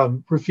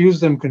to refuse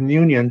them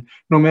communion,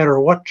 no matter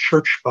what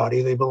church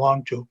body they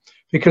belong to,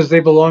 because they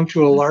belong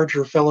to a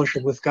larger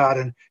fellowship with God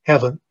in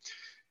heaven,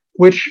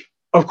 which,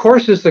 of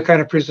course, is the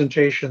kind of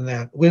presentation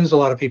that wins a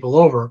lot of people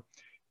over.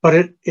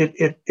 But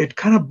it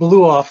kind of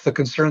blew off the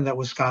concern that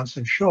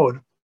Wisconsin showed.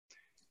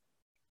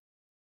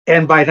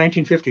 And by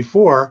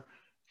 1954,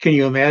 can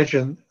you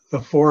imagine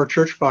the four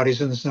church bodies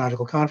in the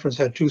synodical conference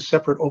had two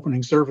separate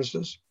opening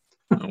services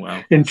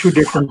in two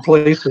different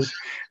places.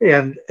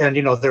 And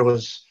there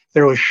was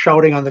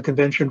shouting on the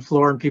convention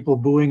floor and people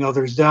booing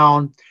others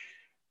down.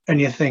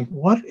 And you think,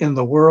 what in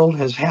the world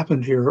has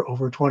happened here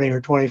over 20 or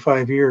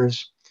 25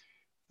 years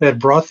that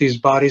brought these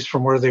bodies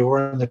from where they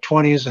were in the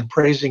 20s and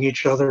praising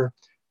each other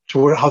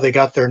to how they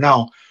got there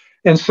now?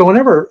 And so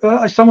whenever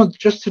someone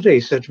just today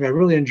said to me, I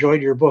really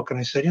enjoyed your book. And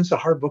I said, it's a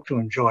hard book to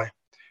enjoy.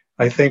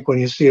 I think when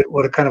you see it,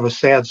 what a kind of a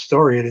sad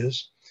story it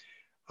is.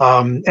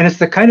 And it's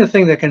the kind of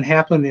thing that can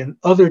happen in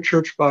other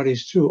church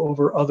bodies too,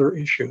 over other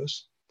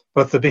issues,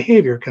 but the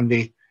behavior can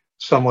be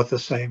somewhat the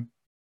same.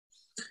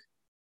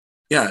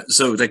 Yeah,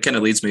 so that kind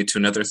of leads me to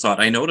another thought.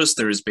 I noticed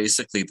there is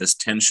basically this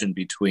tension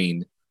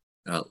between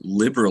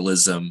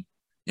liberalism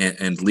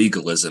and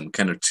legalism,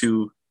 kind of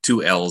two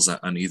L's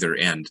on either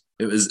end.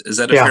 Is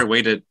that a fair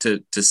way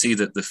to see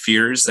that the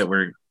fears that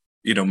were,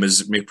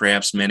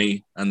 perhaps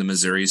many on the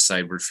Missouri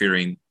side were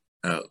fearing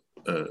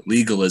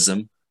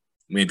legalism,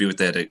 maybe with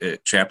that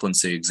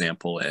chaplaincy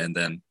example, and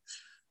then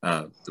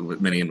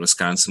many in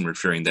Wisconsin were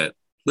fearing that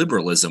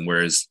liberalism,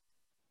 whereas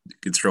you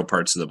could throw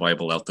parts of the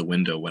Bible out the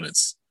window when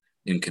it's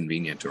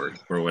inconvenient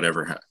or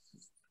whatever.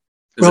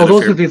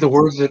 Those would be the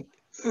words that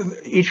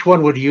each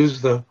one would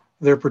use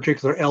their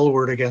particular L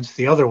word against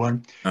the other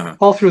one.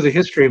 All through the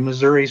history of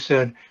Missouri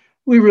said,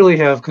 we really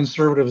have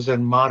conservatives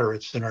and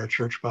moderates in our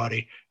church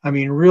body. I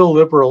mean, real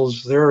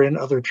liberals, they're in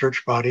other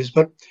church bodies,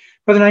 but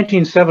by the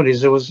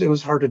 1970s, it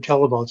was hard to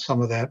tell about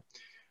some of that.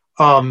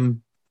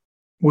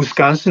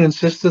 Wisconsin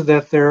insisted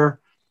that their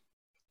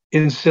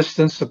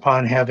insistence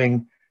upon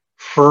having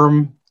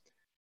firm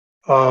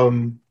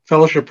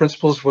fellowship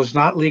principles was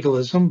not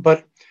legalism,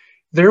 but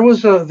there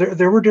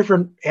were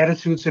different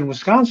attitudes in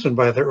Wisconsin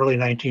by the early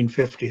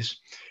 1950s.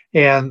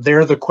 And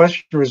there the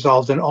question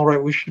resolved in, all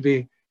right, we should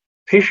be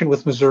patient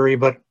with Missouri,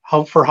 but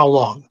for how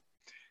long?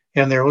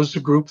 And there was a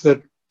group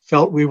that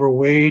felt we were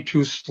way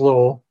too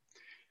slow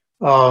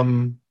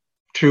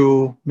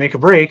to make a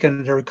break.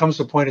 And there comes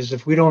a point as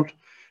if we don't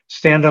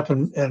stand up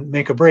and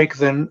make a break,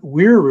 then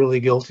we're really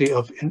guilty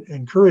of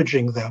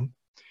encouraging them.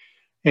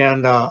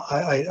 And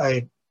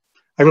I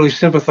really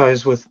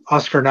sympathize with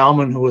Oscar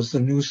Naumann, who was the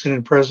new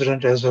Synod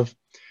president as of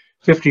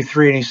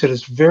 53, and he said,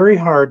 it's very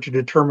hard to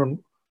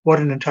determine what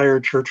an entire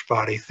church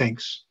body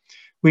thinks.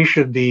 We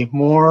should be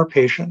more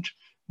patient,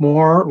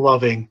 more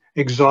loving,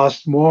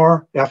 exhaust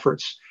more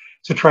efforts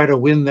to try to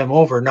win them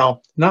over.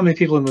 Now, not many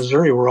people in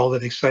Missouri were all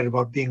that excited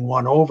about being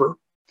won over.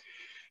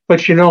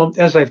 But,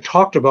 as I've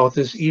talked about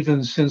this,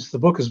 even since the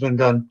book has been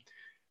done,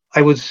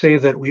 I would say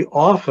that we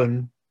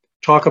often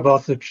talk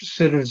about the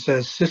synods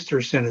as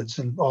sister synods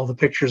and all the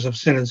pictures of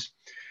synods.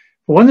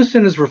 But when the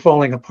synods were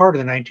falling apart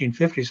in the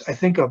 1950s, I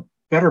think a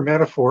better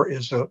metaphor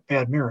is a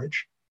bad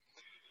marriage.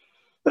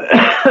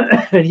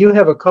 And you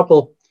have a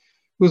couple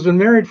who's been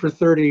married for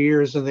 30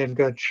 years and they've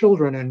got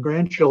children and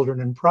grandchildren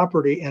and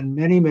property and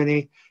many,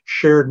 many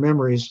shared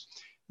memories.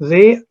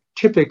 They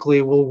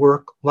typically will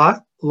work a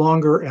lot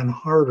longer and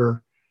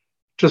harder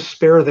to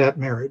spare that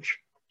marriage.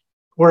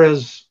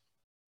 Whereas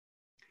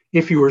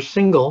if you were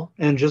single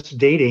and just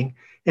dating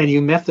and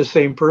you met the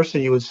same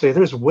person, you would say,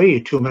 there's way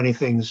too many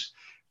things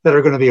that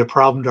are going to be a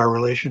problem to our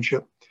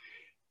relationship.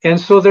 And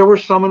so there were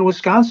some in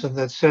Wisconsin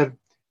that said,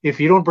 if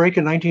you don't break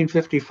in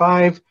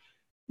 1955,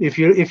 if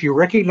you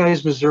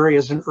recognize Missouri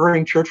as an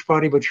erring church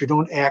body, but you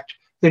don't act,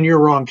 then you're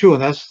wrong too.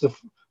 And that's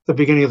the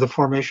beginning of the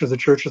formation of the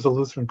Church of the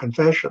Lutheran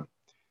Confession,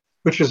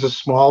 which is a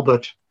small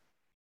but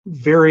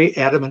very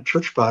adamant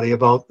church body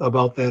about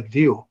that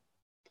view.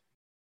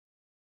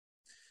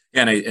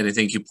 Yeah, and I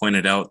think you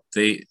pointed out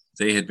they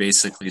had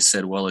basically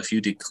said, well, if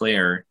you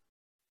declare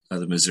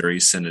the Missouri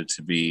Synod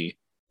to be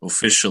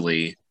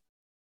officially,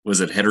 was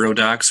it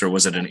heterodox or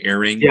was it an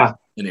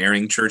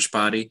erring church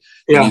body?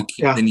 Yeah,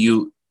 then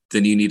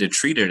you need to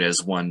treat it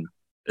as one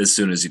as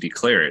soon as you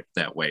declare it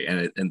that way.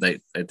 And they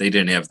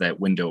didn't have that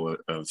window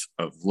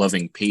of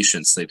loving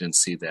patience. They didn't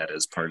see that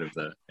as part of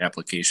the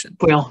application.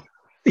 Well,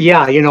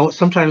 yeah,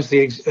 sometimes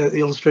the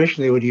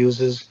illustration they would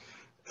use is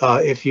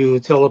if you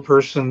tell a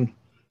person,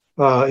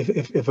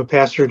 if a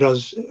pastor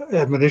does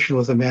admonition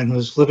with a man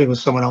who's living with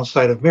someone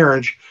outside of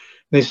marriage,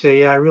 they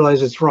say, yeah, I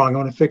realize it's wrong. I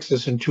want to fix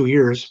this in 2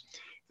 years.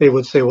 They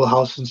would say, well,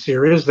 how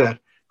sincere is that?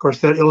 Of course,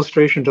 that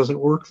illustration doesn't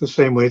work the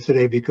same way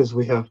today because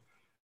we have,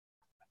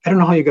 I don't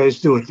know how you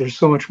guys do it. There's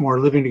so much more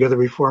living together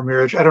before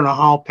marriage. I don't know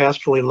how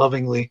pastorally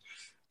lovingly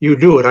you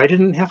do it. I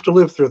didn't have to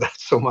live through that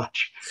so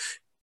much.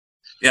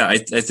 Yeah, I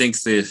think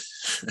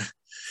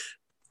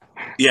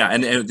yeah,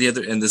 and the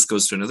other, and this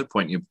goes to another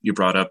point you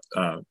brought up,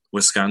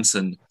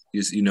 Wisconsin.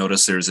 You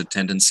notice there's a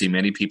tendency,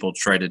 many people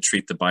try to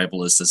treat the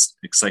Bible as this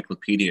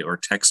encyclopedia or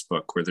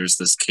textbook where there's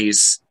this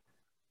case,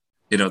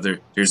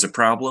 there's a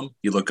problem,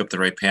 you look up the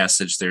right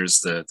passage, there's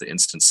the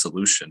instant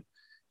solution.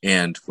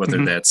 And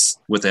whether that's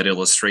with that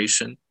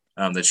illustration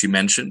that you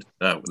mentioned,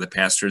 the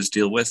pastors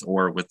deal with,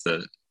 or with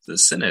the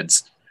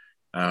synods,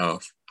 how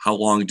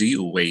long do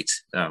you wait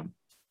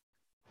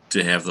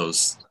to have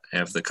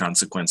the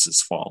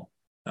consequences fall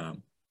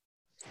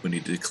when you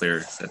declare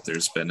that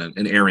there's been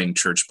an erring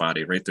church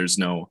body, right? There's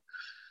no,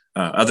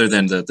 other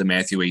than the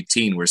Matthew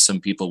 18, where some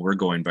people were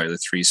going by the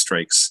 3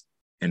 strikes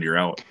and you're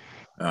out.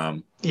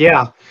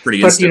 Yeah,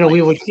 pretty but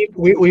instantly.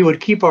 we would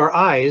keep our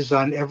eyes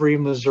on every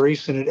Missouri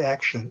Synod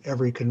action,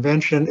 every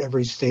convention,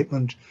 every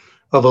statement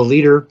of a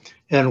leader.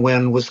 And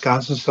when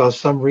Wisconsin saw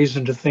some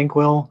reason to think,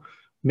 well,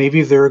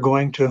 maybe they're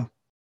going to,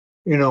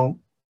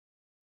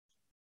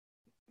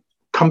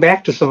 come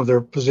back to some of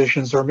their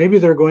positions, or maybe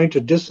they're going to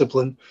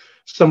discipline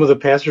some of the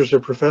pastors or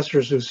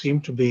professors who seem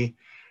to be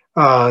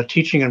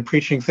teaching and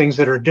preaching things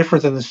that are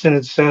different than the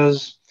Synod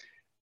says,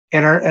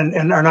 and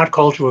are not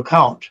called to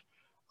account.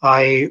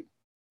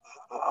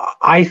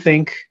 I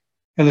think,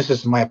 and this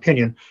is my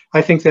opinion,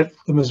 I think that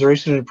the Missouri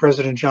Synod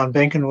President John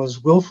Benken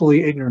was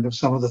willfully ignorant of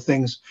some of the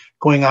things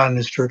going on in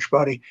his church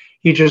body.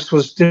 He just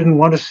didn't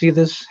want to see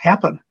this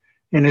happen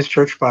in his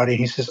church body.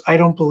 He says, I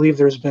don't believe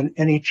there's been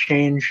any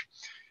change.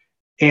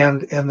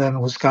 And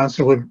then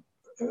Wisconsin would,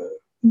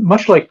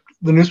 much like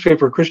the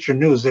newspaper Christian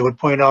News, they would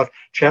point out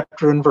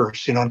chapter and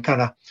verse, and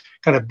kind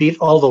of beat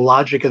all the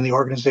logic in the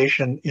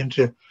organization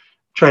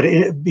try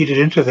to beat it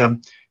into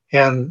them.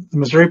 And the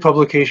Missouri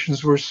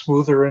publications were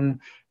smoother, and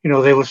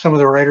some of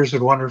the writers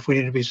would wonder if we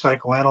needed to be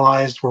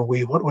psychoanalyzed,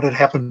 what had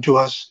happened to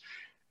us.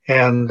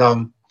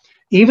 And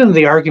even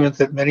the argument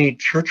that many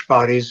church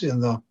bodies in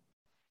the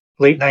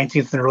late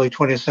 19th and early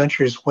 20th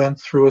centuries went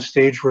through a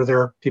stage where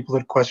there are people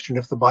that questioned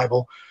if the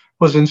Bible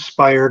was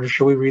inspired, or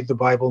should we read the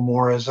Bible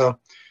more as a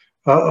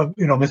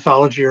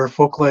mythology or a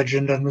folk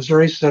legend? And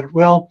Missouri said,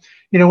 well,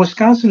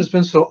 Wisconsin has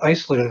been so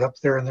isolated up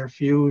there in their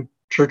few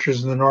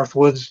churches in the North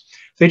Woods.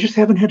 They just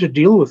haven't had to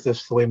deal with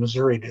this the way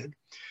Missouri did,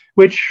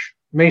 which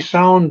may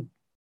sound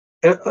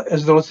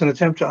as though it's an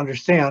attempt to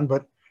understand,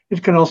 but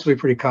it can also be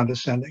pretty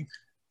condescending.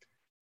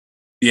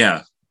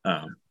 Yeah.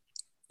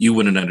 You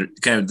wouldn't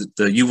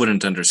you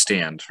wouldn't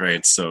understand,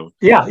 right? So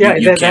you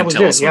can't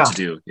tell us what to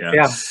do.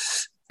 Yeah.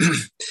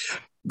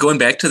 Going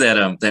back to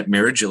that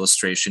marriage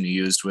illustration you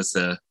used with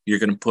you're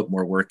going to put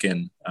more work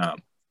in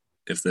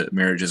if the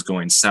marriage is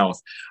going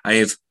south. I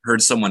have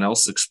heard someone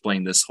else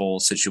explain this whole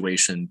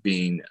situation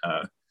being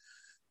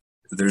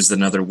there's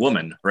another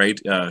woman, right?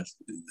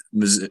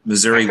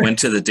 Missouri went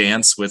to the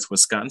dance with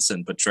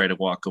Wisconsin, but tried to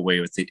walk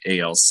away with the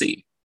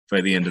ALC.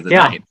 by the end of the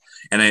Yeah. night.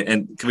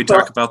 And can we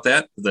talk about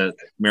that? The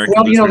American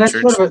Well, Lutheran that's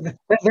Church? sort of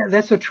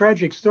that's a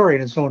tragic story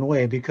in its own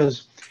way,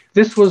 because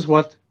this was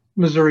what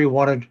Missouri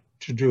wanted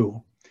to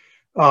do.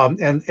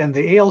 And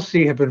the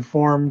ALC had been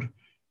formed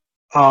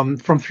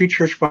from three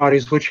church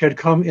bodies, which had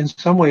come in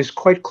some ways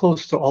quite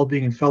close to all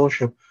being in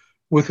fellowship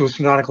with the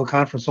Synodical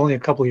Conference only a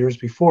couple of years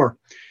before.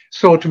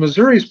 So to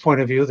Missouri's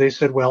point of view, they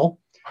said, well,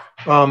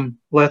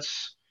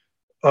 let's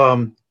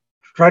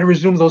try to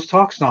resume those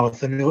talks now with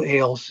the new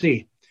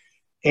ALC.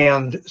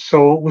 And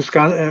so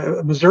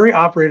Missouri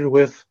operated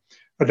with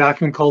a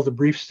document called the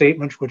Brief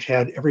Statement, which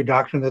had every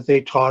doctrine that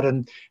they taught,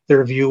 and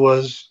their view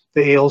was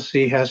the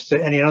ALC has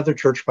to, any other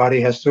church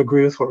body has to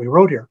agree with what we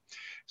wrote here.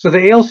 So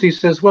the ALC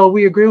says, well,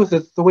 we agree with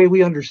it the way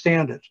we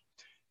understand it.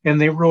 And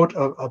they wrote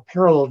a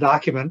parallel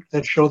document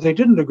that showed they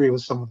didn't agree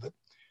with some of it.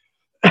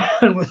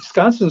 And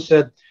Wisconsin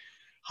said,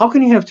 how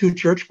can you have two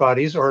church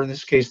bodies, or in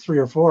this case, three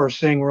or four,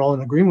 saying we're all in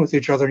agreement with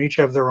each other and each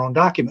have their own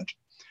document,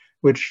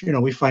 which,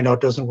 we find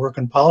out doesn't work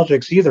in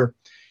politics either.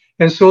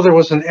 And so there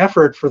was an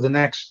effort for the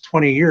next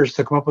 20 years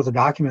to come up with a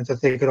document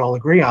that they could all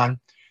agree on.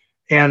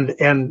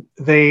 And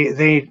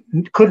they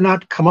could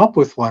not come up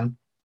with one.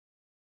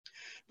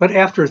 But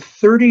after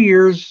 30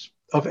 years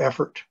of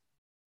effort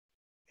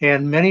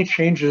and many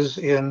changes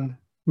in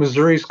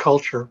Missouri's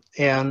culture,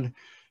 and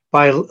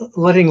by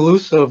letting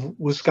loose of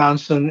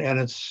Wisconsin and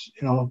its,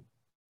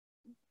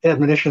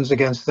 admonitions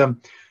against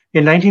them,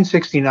 in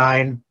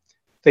 1969,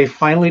 they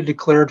finally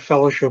declared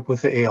fellowship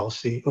with the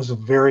ALC. It was a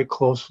very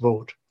close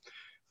vote.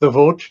 The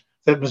vote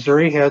that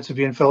Missouri had to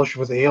be in fellowship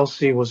with the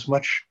ALC was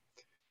much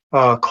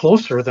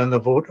closer than the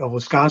vote of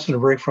Wisconsin to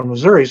break from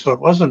Missouri, so it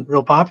wasn't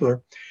real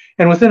popular.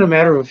 And within a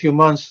matter of a few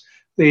months,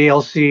 the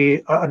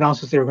ALC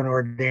announced that they were going to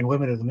ordain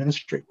women in the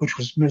ministry, which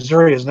was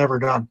Missouri has never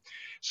done.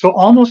 So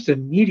almost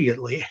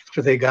immediately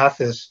after they got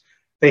this,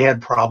 they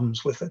had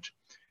problems with it.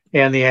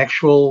 And the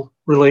actual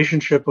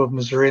relationship of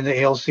Missouri and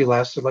the ALC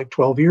lasted like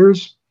 12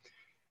 years.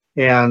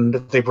 And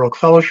they broke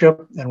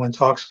fellowship. And when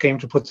talks came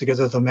to put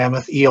together the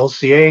mammoth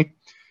ELCA,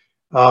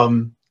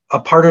 a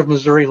part of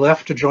Missouri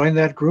left to join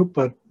that group,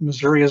 but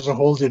Missouri as a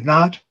whole did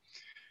not.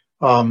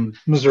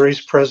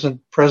 Missouri's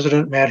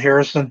president, Matt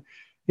Harrison,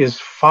 is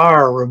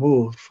far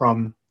removed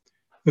from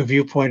the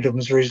viewpoint of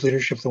Missouri's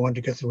leadership that wanted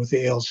to get there with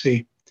the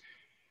ALC.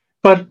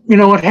 But,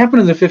 what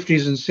happened in the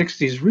 50s and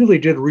 60s really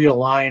did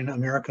realign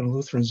American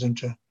Lutherans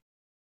into,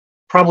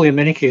 probably in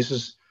many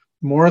cases,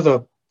 more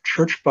the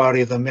church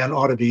body the men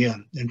ought to be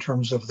in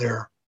terms of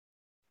their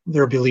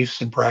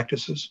beliefs and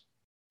practices.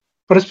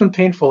 But it's been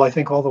painful, I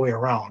think, all the way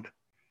around.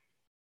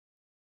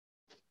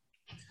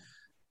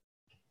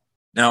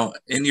 Now,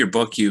 in your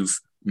book, you've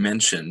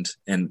mentioned,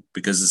 and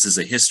because this is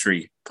a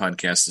history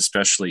podcast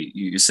especially,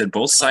 you said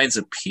both sides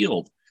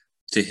appealed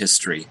to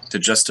history to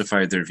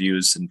justify their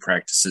views and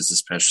practices,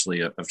 especially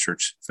of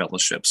church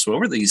fellowship. So what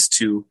were these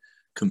two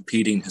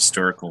competing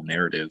historical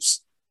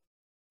narratives?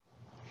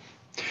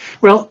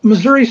 Well,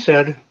 Missouri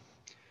said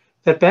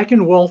that back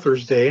in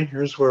Walther's day,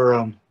 here's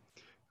where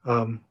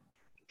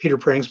Peter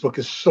Prang's book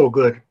is so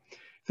good,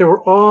 there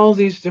were all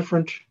these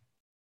different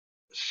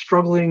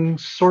struggling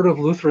sort of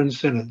Lutheran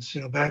synods,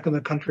 back in the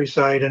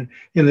countryside and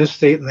in this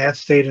state and that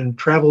state, and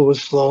travel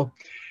was slow.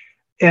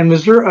 And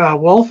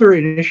Walther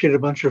initiated a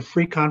bunch of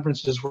free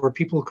conferences where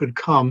people could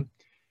come,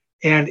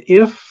 and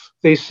if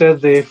they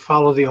said they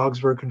follow the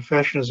Augsburg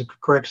Confession as a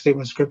correct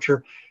statement of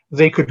Scripture,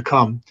 they could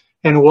come.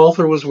 And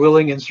Walther was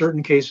willing in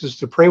certain cases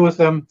to pray with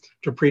them,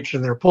 to preach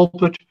in their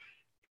pulpit.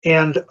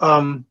 And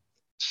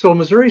so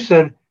Missouri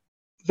said,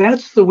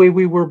 that's the way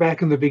we were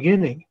back in the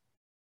beginning.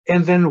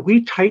 And then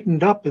we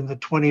tightened up in the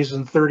 20s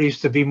and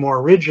 30s to be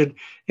more rigid.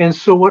 And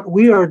so what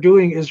we are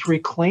doing is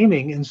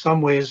reclaiming, in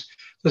some ways,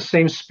 the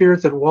same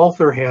spirit that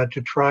Walther had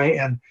to try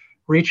and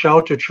reach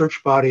out to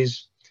church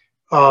bodies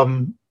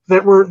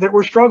that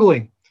were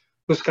struggling.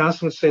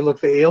 Wisconsin would say, look,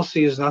 the ALC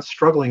is not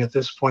struggling at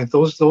this point.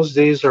 Those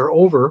days are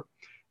over.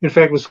 In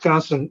fact,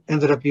 Wisconsin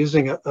ended up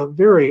using a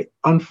very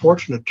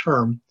unfortunate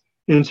term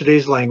in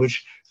today's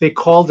language. They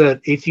called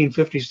that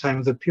 1850s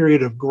time the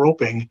period of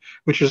groping,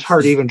 which is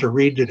hard even to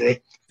read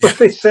today. But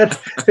they said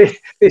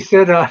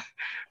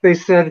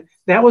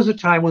that was a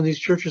time when these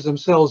churches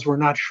themselves were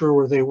not sure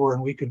where they were,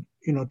 and we could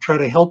try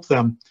to help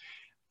them.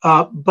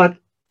 But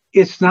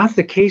it's not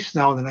the case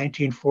now in the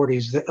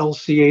 1940s. The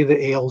LCA,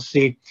 the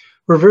ALC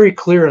were very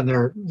clear in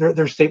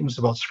their statements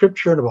about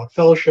Scripture and about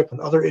fellowship and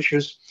other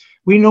issues.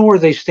 We know where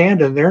they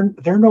stand, and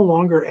they're no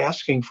longer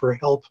asking for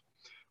help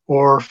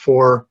or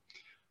for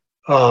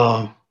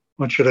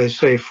what should I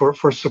say,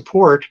 for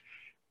support.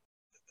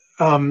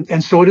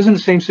 And so it isn't the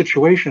same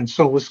situation.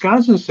 So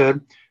Wisconsin said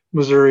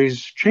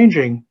Missouri's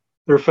changing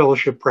their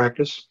fellowship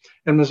practice,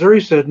 and Missouri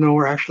said, no,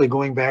 we're actually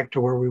going back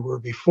to where we were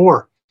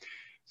before.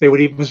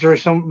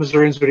 Some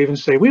Missourians would even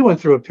say, we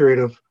went through a period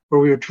of where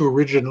we were too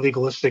rigid and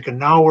legalistic, and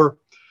now we're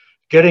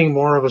getting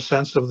more of a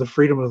sense of the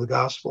freedom of the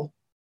gospel.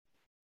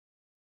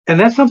 And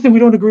that's something we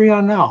don't agree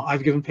on now.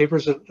 I've given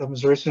papers at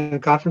Missouri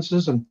Synod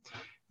conferences, and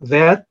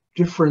that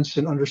difference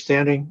in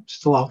understanding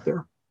still out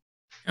there.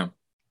 Yeah.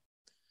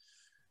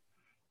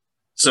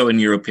 So in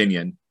your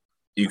opinion,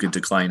 you could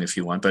decline if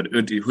you want, but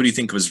who do you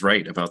think was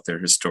right about their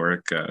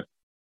historic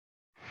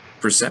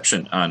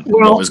perception on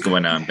what was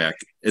going on back?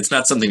 It's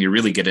not something you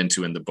really get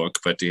into in the book,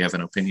 but do you have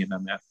an opinion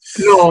on that?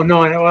 No.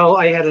 Well,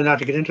 I had not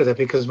to get into that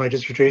because my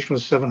dissertation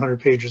was 700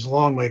 pages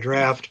long, my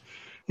draft.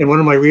 And one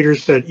of my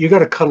readers said, you got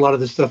to cut a lot of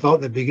this stuff out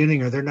in the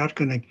beginning or they're not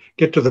going to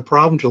get to the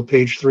problem till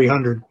page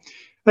 300.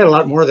 I had a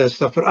lot more of that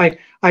stuff, but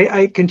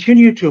I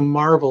continue to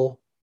marvel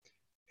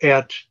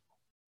at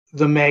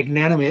the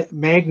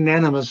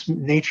magnanimous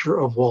nature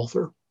of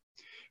Walther.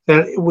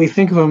 That we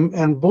think of him,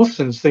 and both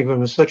Synods think of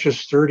him as such a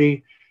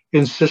sturdy,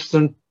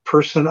 insistent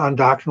person on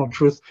doctrinal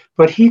truth,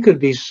 but he could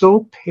be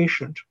so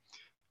patient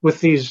with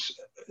the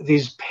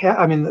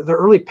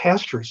early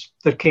pastors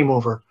that came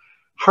over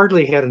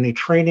hardly had any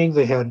training.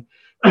 They had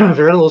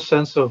very little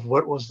sense of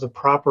what was the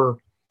proper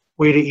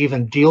way to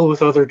even deal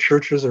with other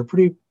churches. They're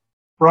pretty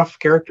rough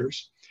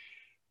characters.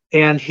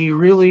 And he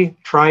really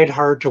tried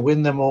hard to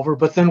win them over.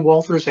 But then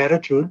Walther's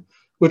attitude,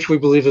 which we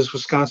believe is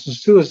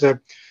Wisconsin's too, is that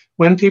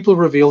when people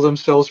reveal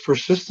themselves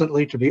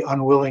persistently to be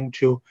unwilling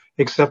to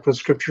accept what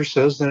Scripture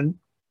says, then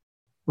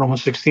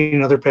Romans 16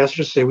 and other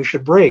passages say we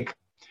should break.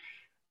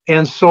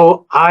 And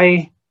so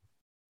I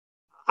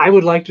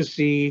would like to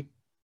see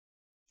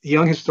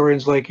young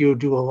historians like you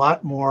do a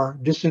lot more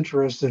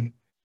disinterested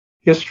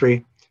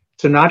history,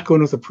 to not go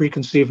in with a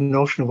preconceived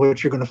notion of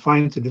what you're going to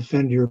find to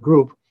defend your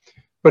group,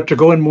 but to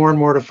go in more and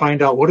more to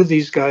find out what did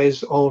these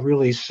guys all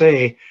really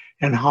say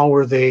and how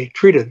were they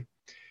treated.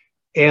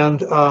 And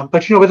but by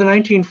the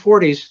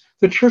 1940s,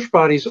 the church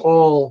bodies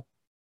all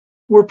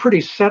were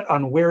pretty set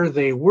on where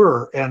they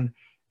were, and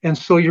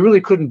so you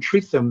really couldn't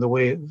treat them the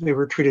way they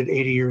were treated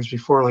 80 years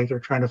before, like they're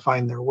trying to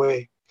find their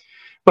way.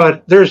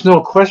 But there's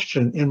no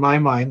question in my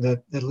mind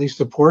that at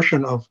least a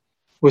portion of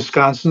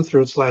Wisconsin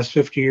through its last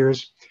 50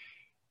 years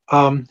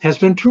has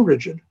been too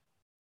rigid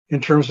in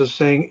terms of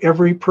saying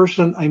every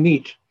person I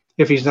meet,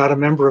 if he's not a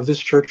member of this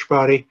church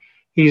body,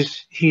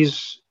 he's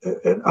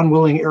an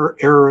unwilling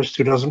errorist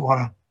who doesn't want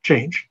to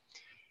change.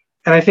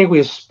 And I think we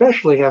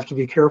especially have to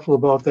be careful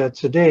about that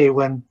today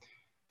when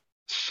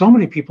so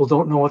many people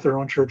don't know what their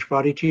own church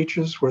body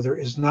teaches, where there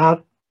is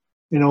not,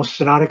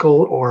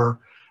 synodical or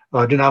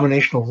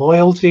denominational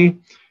loyalty.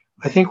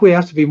 I think we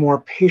have to be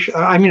more patient.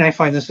 I mean, I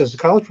find this as a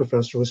college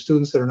professor with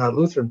students that are not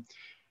Lutheran.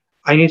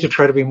 I need to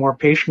try to be more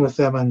patient with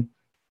them and,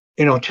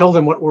 tell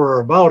them what we're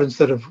about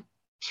instead of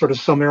sort of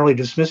summarily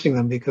dismissing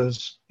them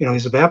because,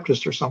 he's a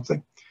Baptist or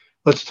something.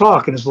 Let's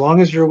talk. And as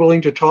long as you're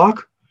willing to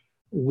talk,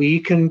 we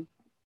can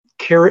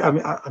carry,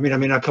 I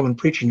may not come and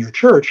preach in your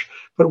church,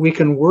 but we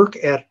can work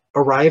at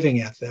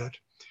arriving at that.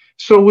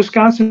 So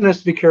Wisconsin has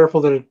to be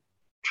careful that it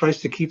tries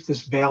to keep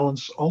this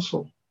balance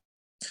also.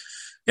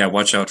 Yeah,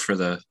 watch out for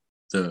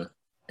the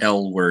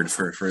L word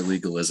for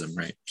legalism,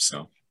 right?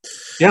 So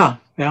yeah.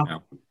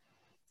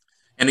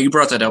 And you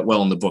brought that out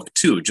well in the book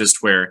too,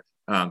 just where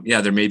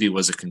there maybe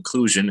was a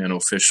conclusion, an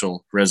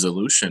official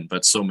resolution,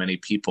 but so many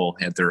people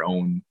had their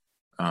own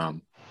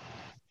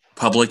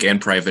public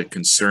and private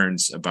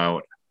concerns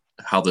about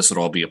how this would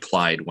all be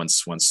applied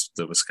once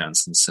the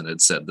Wisconsin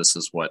Synod said this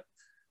is what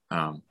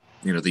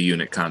the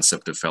unit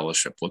concept of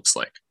fellowship looks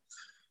like.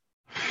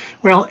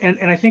 Well, and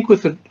I think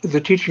with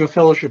the teaching of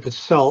fellowship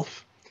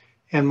itself,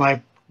 and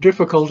my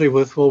difficulty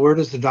with, where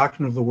does the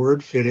doctrine of the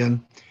word fit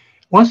in?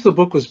 Once the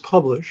book was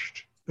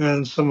published,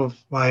 and some of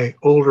my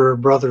older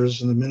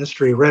brothers in the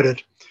ministry read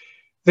it,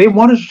 they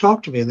wanted to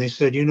talk to me, and they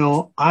said,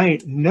 I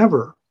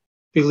never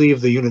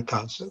believed the unit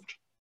concept.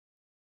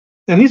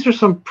 And these are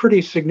some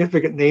pretty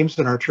significant names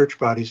in our church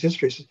body's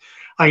history.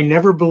 I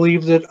never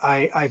believed it.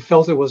 I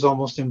felt it was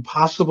almost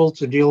impossible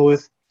to deal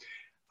with.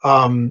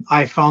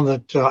 I found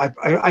that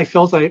I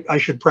felt I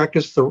should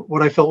practice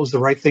what I felt was the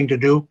right thing to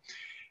do.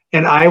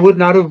 And I would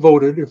not have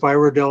voted if I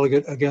were a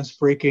delegate against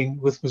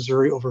breaking with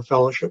Missouri over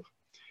fellowship.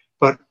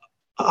 But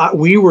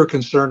we were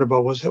concerned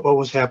about what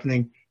was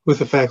happening with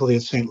the faculty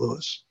at St.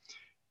 Louis.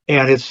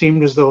 And it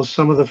seemed as though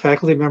some of the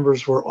faculty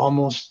members were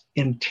almost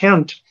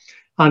intent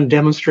on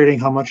demonstrating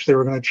how much they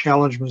were going to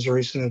challenge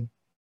Missouri Synod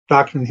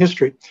doctrine and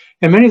history.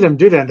 And many of them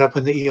did end up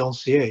in the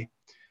ELCA.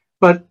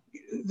 But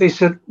they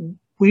said,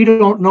 we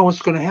don't know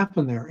what's going to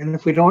happen there. And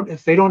if they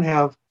don't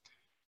have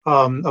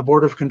a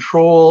board of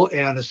control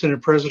and a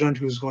Synod president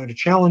who's going to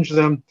challenge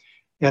them,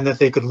 and that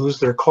they could lose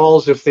their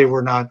calls if they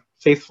were not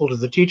faithful to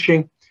the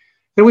teaching,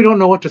 then we don't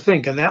know what to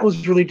think. And that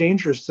was really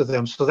dangerous to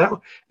them. So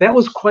that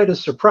was quite a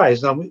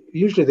surprise. Now,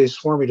 usually they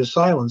swore me to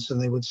silence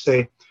and they would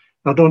say,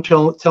 no, don't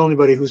tell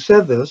anybody who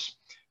said this.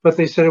 But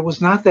they said it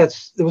was not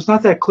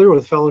that clear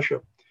with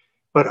fellowship.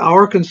 But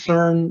our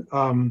concern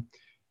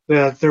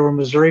that there were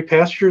Missouri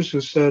pastors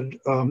who said,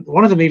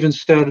 one of them even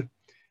said,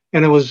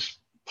 and it was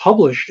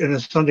published in a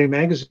Sunday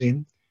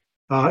magazine,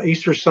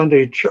 Easter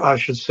Sunday, I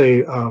should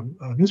say,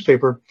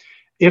 newspaper,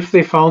 if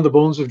they found the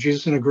bones of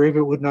Jesus in a grave,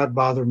 it would not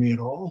bother me at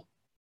all,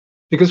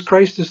 because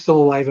Christ is still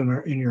alive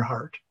in your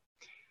heart.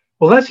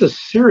 Well, that's a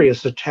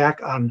serious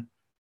attack on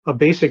a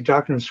basic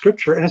doctrine of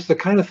Scripture, and it's the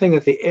kind of thing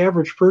that the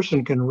average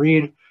person can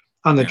read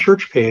on the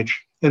church page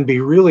and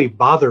be really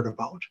bothered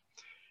about.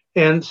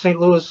 And St.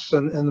 Louis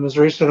and the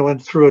Missouri Synod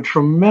went through a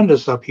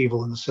tremendous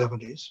upheaval in the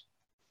 70s.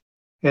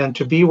 And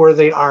to be where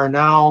they are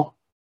now,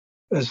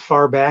 as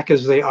far back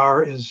as they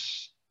are,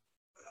 is,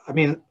 I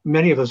mean,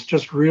 many of us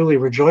just really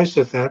rejoice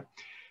at that,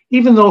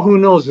 even though who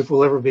knows if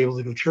we'll ever be able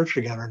to do church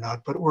again or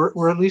not. But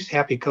we're at least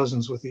happy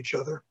cousins with each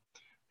other,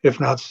 if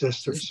not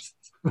sisters.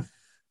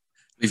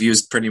 We've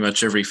used pretty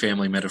much every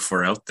family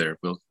metaphor out there.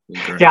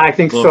 Yeah, I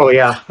think so,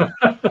 yeah.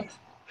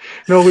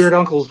 No weird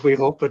uncles, we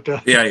hope, but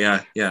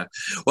yeah.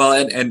 Well,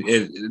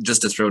 and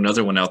just to throw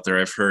another one out there,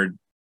 I've heard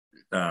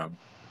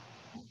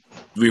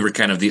we were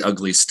kind of the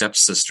ugly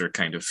stepsister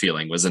kind of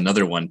feeling was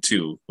another one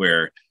too,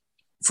 where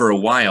for a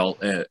while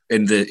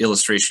in the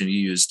illustration you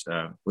used,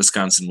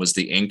 Wisconsin was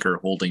the anchor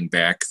holding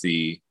back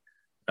the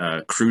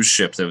cruise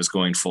ship that was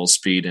going full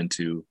speed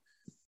into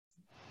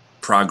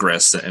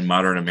progress in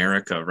modern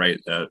America, right?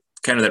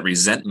 Kind of that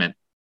resentment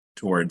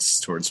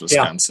towards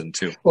Wisconsin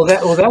too. Well,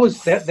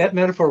 that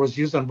metaphor was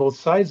used on both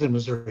sides in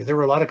Missouri. There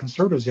were a lot of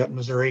conservatives yet in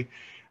Missouri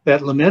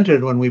that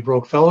lamented when we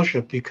broke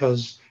fellowship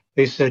because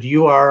they said,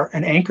 you are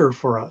an anchor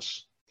for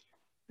us.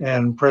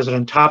 And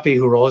President Toppy,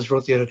 who always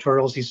wrote the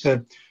editorials, he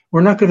said,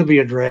 we're not going to be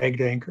a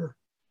dragged anchor.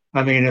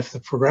 I mean, if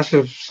the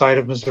progressive side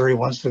of Missouri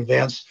wants to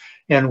advance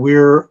and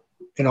we're,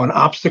 an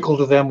obstacle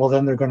to them, well,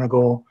 then they're going to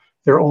go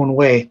their own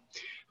way.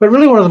 But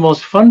really one of the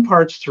most fun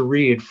parts to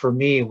read for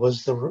me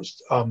was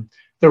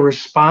the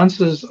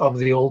responses of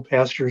the old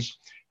pastors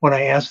when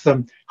I asked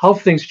them how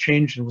things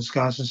changed in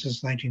Wisconsin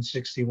since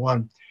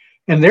 1961.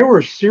 And there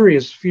were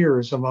serious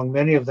fears among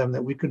many of them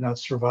that we could not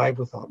survive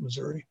without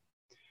Missouri.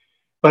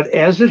 But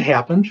as it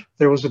happened,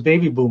 there was a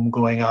baby boom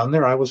going on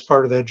there. I was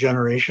part of that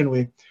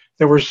generation.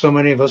 There were so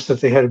many of us that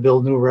they had to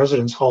build new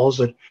residence halls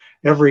at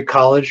every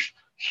college,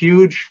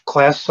 huge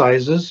class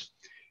sizes,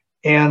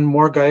 and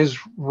more guys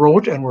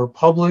wrote and were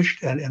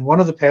published. And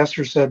one of the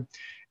pastors said,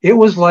 it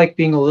was like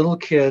being a little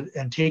kid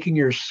and taking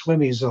your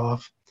swimmies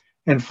off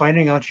and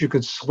finding out you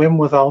could swim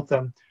without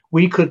them.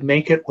 We could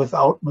make it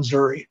without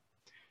Missouri.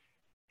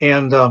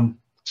 And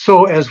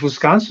so as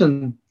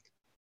Wisconsin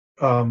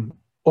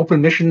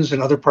opened missions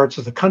in other parts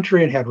of the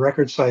country and had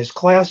record-sized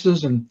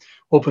classes and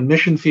open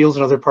mission fields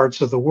in other parts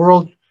of the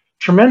world,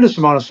 tremendous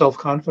amount of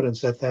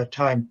self-confidence at that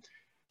time.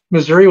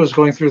 Missouri was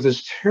going through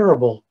this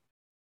terrible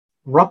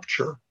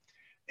rupture,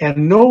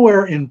 and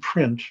nowhere in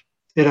print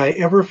did I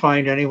ever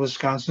find any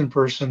Wisconsin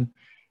person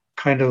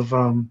kind of,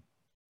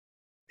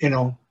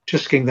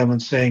 tisking them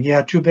and saying,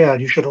 yeah, too bad,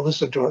 you should have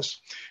listened to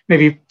us.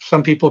 Maybe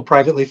some people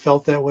privately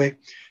felt that way,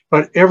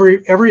 but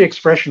every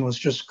expression was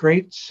just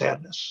great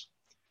sadness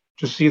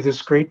to see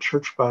this great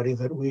church body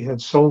that we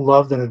had so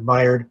loved and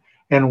admired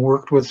and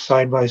worked with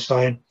side by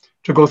side.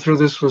 To go through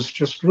this was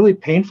just really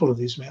painful to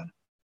these men.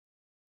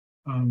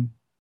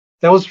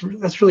 That's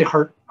really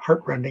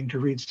heartrending to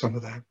read some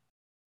of that.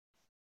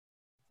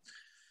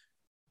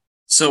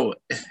 So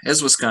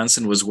as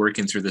Wisconsin was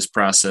working through this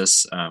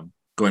process,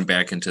 going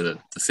back into the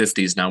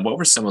 50s now, what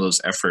were some of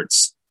those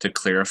efforts to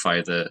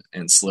clarify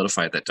and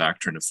solidify that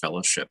doctrine of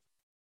fellowship,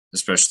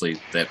 especially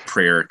that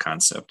prayer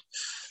concept?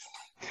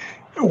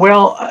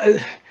 Well, I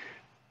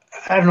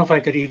don't know if I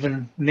could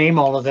even name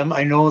all of them.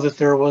 I know that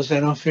there was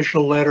an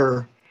official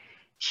letter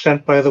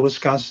sent by the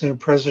Wisconsin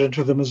president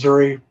to the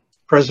Missouri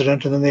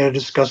president, and then they had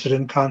discussed it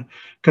in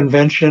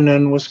convention,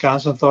 and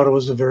Wisconsin thought it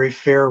was a very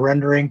fair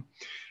rendering.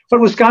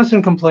 What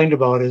Wisconsin complained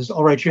about is,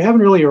 all right, you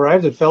haven't really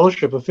arrived at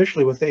fellowship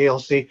officially with the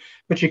ALC,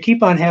 but you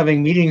keep on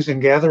having meetings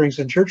and gatherings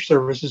and church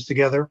services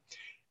together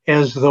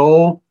as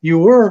though you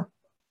were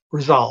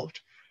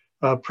resolved.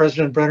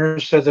 President Brenner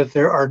said that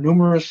there are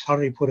numerous, how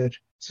did he put it?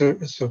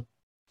 It's a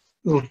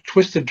little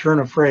twisted turn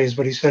of phrase,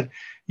 but he said,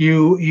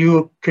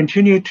 you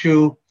continue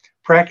to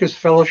practice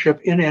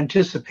fellowship in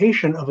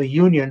anticipation of a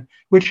union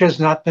which has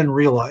not been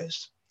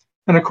realized.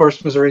 And of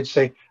course, Missouri would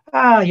say,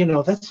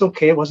 that's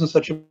okay. It wasn't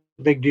such a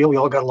big deal. We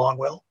all got along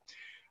well.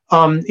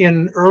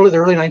 In the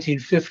early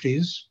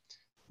 1950s,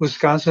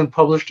 Wisconsin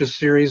published a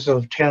series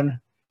of 10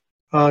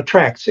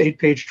 tracts,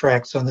 8-page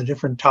tracts on the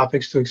different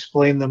topics to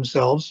explain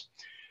themselves.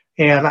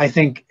 And I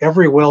think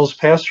every WELS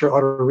pastor ought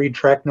to read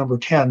tract number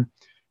 10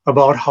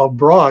 about how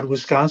broad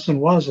Wisconsin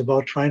was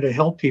about trying to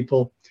help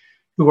people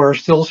who are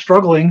still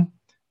struggling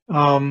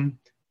to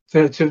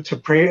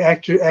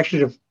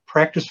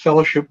practice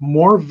fellowship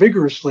more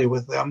vigorously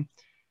with them,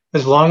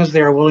 as long as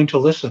they are willing to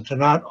listen, to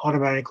not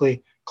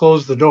automatically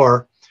close the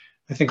door.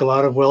 I think a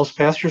lot of WELS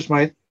pastors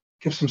might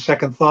give some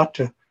second thought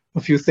to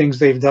a few things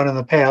they've done in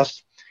the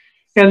past.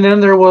 And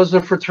then there was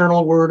a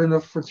fraternal word and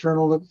a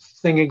fraternal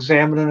thing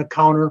examined and a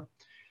counter.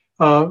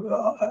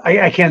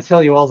 I can't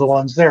tell you all the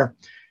ones there,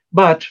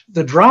 but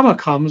the drama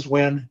comes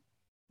when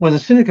the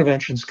Synod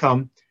conventions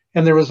come,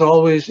 and there was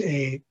always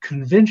a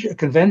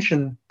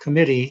convention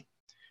committee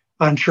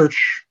on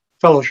church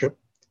fellowship,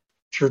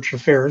 church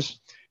affairs,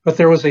 but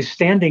there was a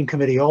standing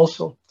committee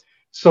also.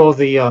 So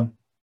the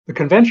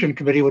convention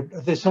committee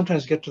they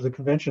sometimes get to the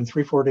convention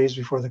 3-4 days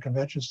before the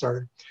convention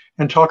started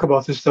and talk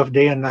about this stuff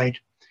day and night.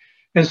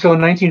 And so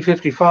in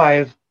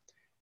 1955,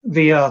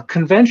 the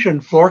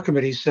convention floor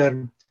committee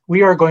said,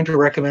 we are going to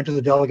recommend to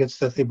the delegates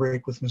that they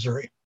break with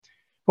Missouri.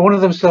 one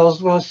of them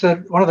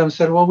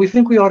said, well, we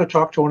think we ought to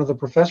talk to one of the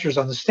professors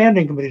on the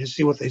standing committee to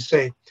see what they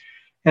say.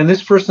 And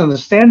this person on the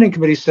standing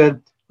committee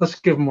said, let's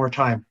give them more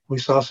time. We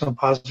saw some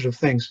positive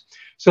things.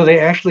 So they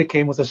actually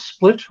came with a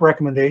split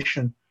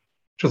recommendation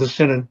to the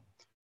synod.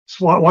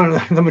 So one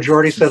of the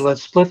majority said,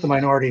 let's split. The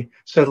minority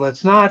said,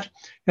 let's not.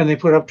 And they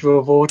put up to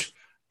a vote.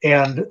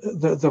 And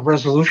the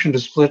resolution to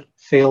split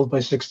failed by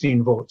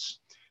 16 votes.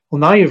 Well,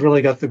 now you've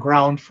really got the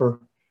ground for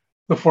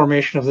the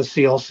formation of the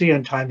CLC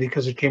in time,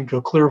 because it came to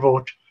a clear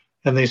vote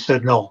and they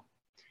said no.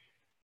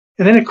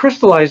 And then it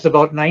crystallized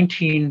about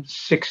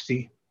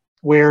 1960,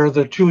 where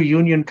the two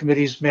union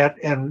committees met,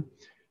 and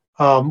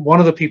one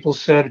of the people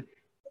said,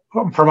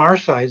 from our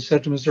side,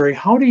 said to Missouri,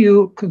 how do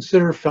you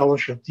consider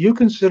fellowship? Do you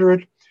consider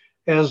it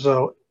as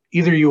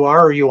either you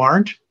are or you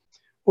aren't?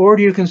 Or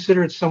do you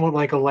consider it somewhat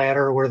like a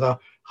ladder where the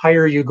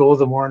higher you go,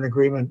 the more in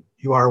agreement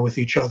you are with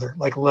each other,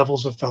 like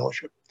levels of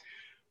fellowship?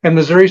 And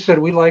Missouri said,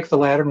 we like the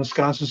latter. And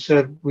Wisconsin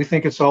said, we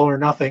think it's all or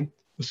nothing,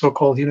 the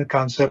so-called unit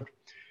concept.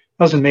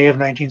 That was in May of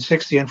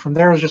 1960. And from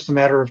there, it was just a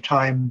matter of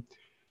time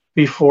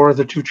before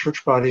the two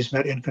church bodies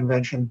met in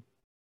convention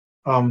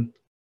to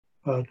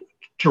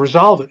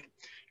resolve it.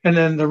 And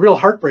then the real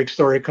heartbreak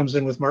story comes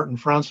in with Martin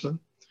Franzmann.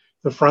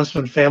 The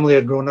Franzmann family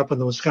had grown up in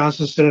the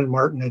Wisconsin Synod.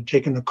 Martin had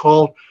taken the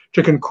call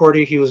to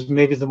Concordia. He was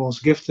maybe the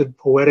most gifted,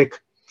 poetic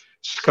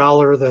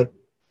scholar that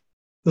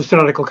the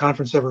Synodical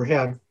Conference ever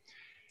had.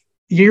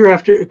 Year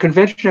after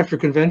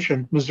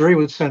convention, Missouri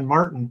would send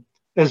Martin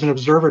as an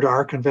observer to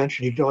our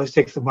convention. He'd always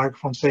take the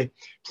microphone and say,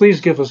 please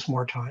give us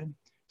more time.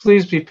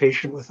 Please be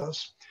patient with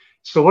us.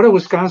 So what did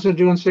Wisconsin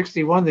do in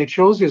 61? They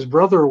chose his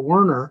brother,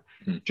 Werner,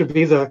 to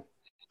be the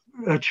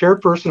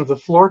chairperson of the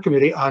floor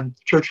committee on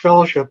church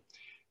fellowship.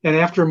 And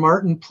after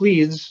Martin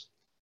pleads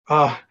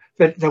that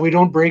we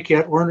don't break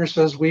yet, Werner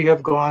says, we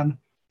have gone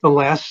the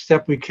last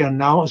step we can.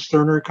 Now a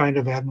sterner kind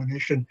of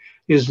admonition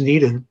is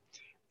needed.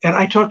 And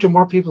I talked to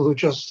more people who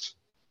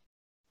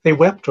they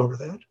wept over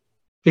that,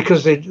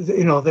 because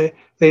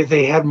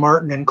they had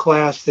Martin in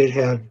class. They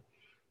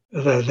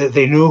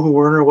knew who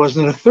Werner was.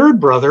 And a third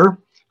brother,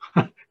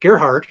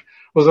 Gerhard,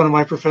 was one of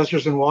my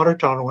professors in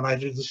Watertown. When I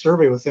did the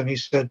survey with him, he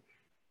said,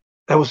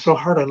 that was so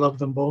hard. I love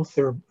them both.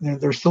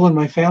 They're still in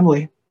my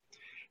family.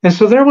 And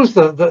so there was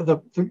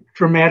the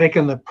dramatic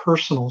and the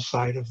personal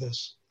side of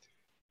this.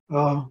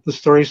 The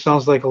story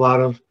sounds like a lot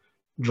of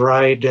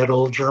dry, dead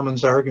old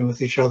Germans arguing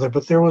with each other,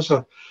 but there was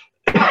a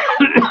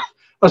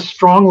a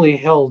strongly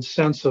held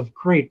sense of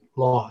great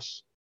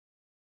loss.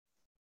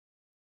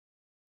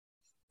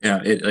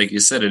 Yeah, like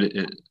you said,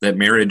 that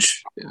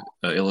marriage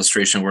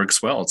illustration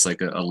works well. It's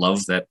like a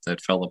love that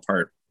fell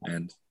apart,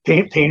 and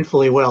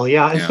painfully well,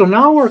 yeah. And so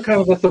now we're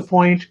kind of at the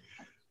point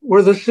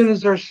where the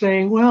synods are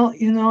saying, well,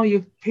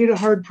 you've paid a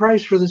hard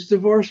price for this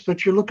divorce,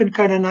 but you're looking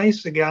kind of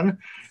nice again.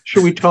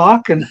 Should we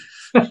talk? And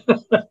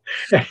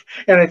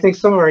and I think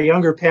some of our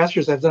younger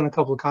pastors, I've done a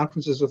couple of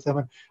conferences with them,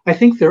 and I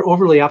think they're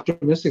overly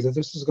optimistic that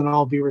this is going to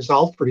all be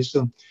resolved pretty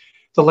soon.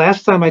 The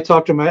last time I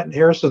talked to Matt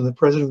Harrison, the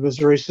president of the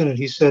Missouri Synod,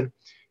 he said,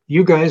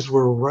 you guys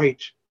were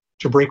right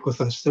to break with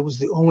us. That was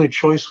the only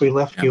choice we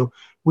left you.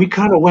 We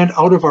kind of went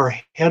out of our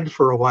head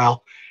for a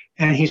while.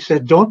 And he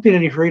said, don't be in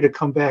any hurry to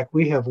come back.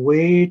 We have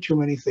way too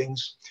many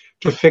things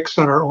to fix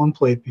on our own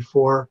plate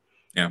before.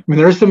 Yeah. I mean,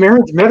 there's the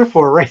marriage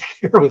metaphor right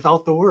there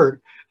without the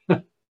word.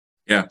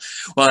 Yeah.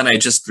 Well, and I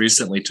just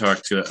recently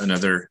talked to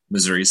another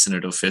Missouri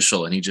Synod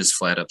official, and he just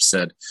flat up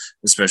said,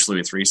 especially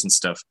with recent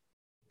stuff,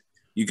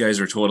 you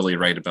guys are totally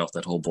right about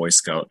that whole Boy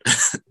Scout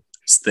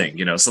thing,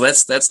 so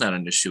that's not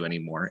an issue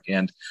anymore.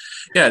 And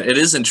yeah, it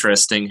is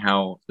interesting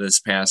how this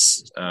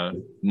past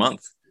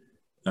month,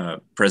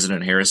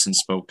 President Harrison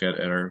spoke at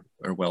our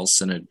Wells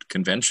Synod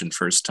convention,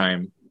 first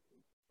time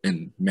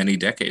in many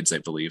decades, I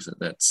believe,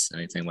 that's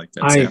anything like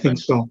that. I think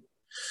so.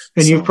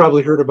 And you've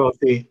probably heard about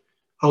the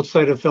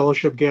outside of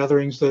fellowship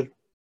gatherings that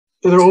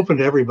they're open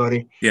to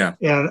everybody. Yeah.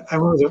 And I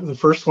remember the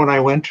first one I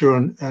went to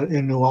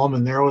in New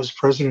Ulm, there was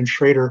President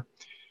Schrader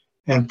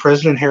and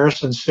President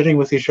Harrison sitting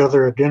with each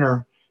other at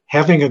dinner,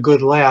 having a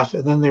good laugh.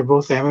 And then they're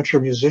both amateur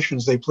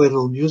musicians. They played a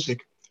little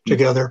music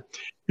together.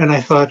 And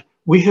I thought,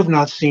 we have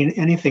not seen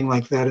anything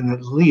like that in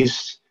at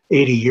least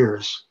 80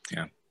 years.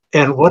 Yeah.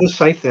 And what a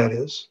sight that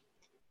is.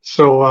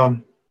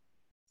 So,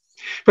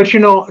 but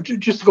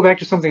just to go back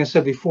to something I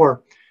said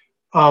before,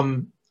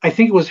 I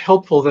think it was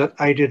helpful that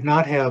I did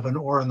not have an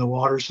oar in the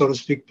water, so to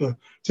speak, to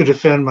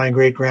defend my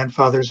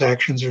great-grandfather's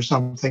actions or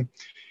something.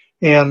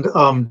 And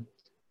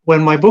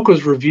when my book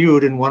was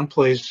reviewed in one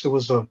place, there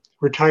was a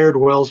retired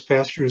Wells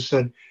pastor who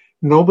said,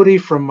 nobody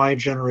from my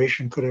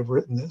generation could have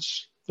written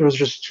this. There was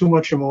just too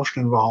much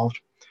emotion involved.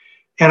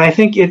 And I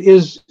think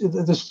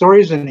the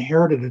story is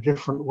inherited a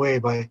different way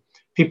by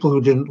people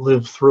who didn't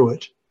live through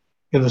it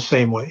in the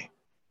same way.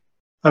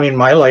 I mean,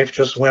 my life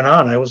just went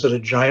on. I was at a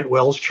giant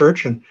Wells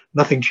church and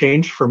nothing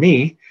changed for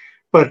me,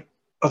 but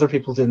other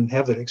people didn't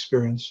have that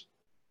experience.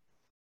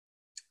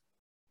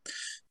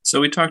 So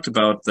we talked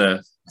about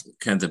the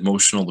kind of the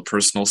emotional, the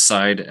personal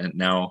side, and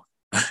now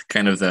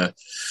kind of the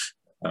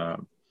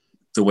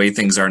way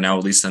things are now,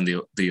 at least on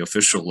the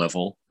official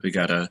level. We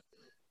got a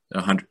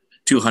 100,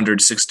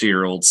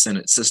 260-year-old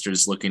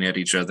sisters looking at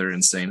each other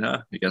and saying,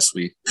 I guess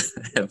we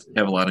have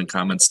a lot in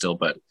common still.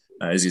 But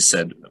as you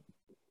said,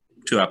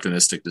 too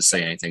optimistic to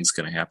say anything's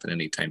going to happen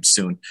anytime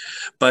soon.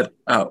 But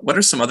what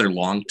are some other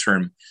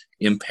long-term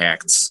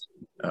impacts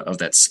of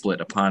that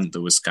split upon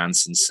the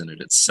Wisconsin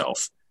Synod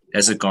itself?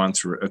 Has it gone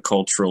through a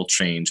cultural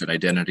change, an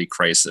identity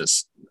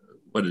crisis?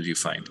 What did you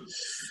find?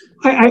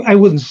 I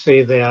wouldn't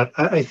say that.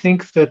 I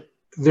think that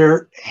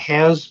there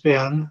has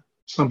been,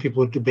 some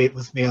people would debate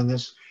with me on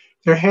this,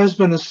 there has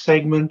been a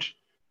segment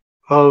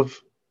of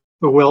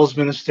the Wells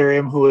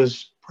Ministerium who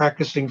is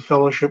practicing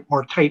fellowship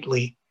more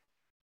tightly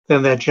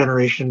than that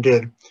generation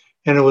did.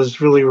 And it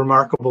was really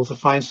remarkable to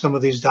find some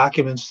of these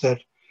documents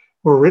that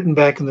were written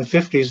back in the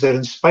 50s that,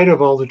 in spite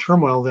of all the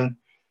turmoil then,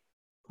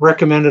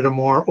 recommended a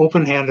more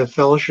open-handed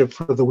fellowship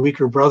for the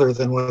weaker brother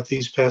than what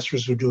these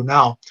pastors would do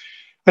now.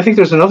 I think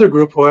there's another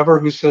group, however,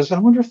 who says, I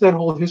wonder if that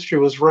whole history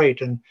was right,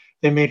 and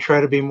they may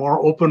try to be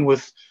more open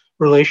with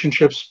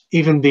relationships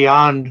even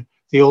beyond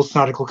the old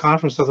Synodical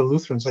Conference of the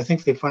Lutherans. I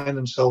think they find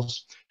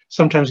themselves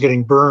sometimes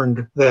getting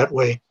burned that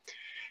way.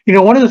 You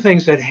know, one of the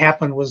things that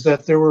happened was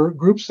that there were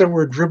groups that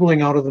were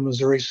dribbling out of the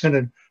Missouri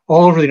Synod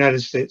all over the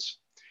United States,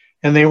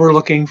 and they were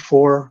looking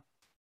for,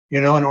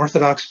 an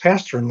Orthodox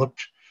pastor, and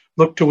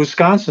looked to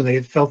Wisconsin.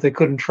 They felt they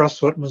couldn't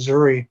trust what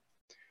Missouri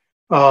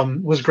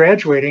was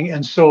graduating.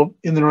 And so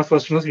in the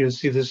Northwestern Lutheran, you'd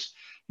see this,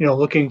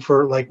 looking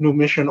for like new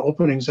mission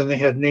openings, and they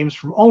had names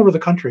from all over the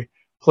country,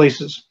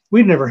 places.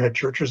 We'd never had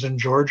churches in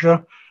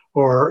Georgia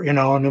or,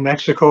 New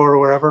Mexico or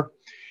wherever.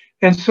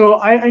 And so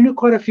I knew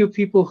quite a few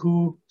people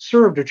who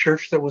served a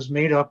church that was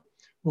made up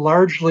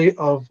largely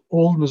of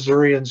old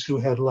Missourians who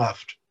had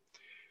left.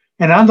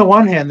 And on the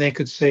one hand, they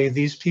could say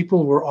these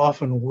people were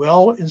often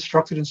well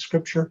instructed in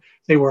Scripture.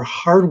 They were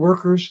hard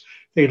workers.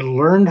 They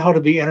learned how to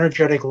be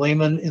energetic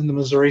laymen in the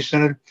Missouri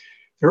Synod.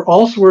 There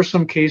also were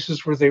some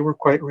cases where they were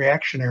quite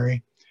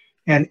reactionary.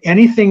 And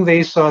anything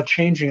they saw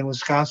changing in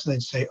Wisconsin,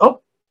 they'd say,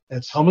 oh,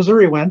 that's how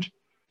Missouri went.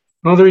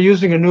 No, they're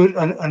using a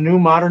new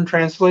modern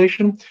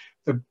translation.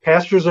 The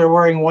pastors are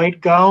wearing white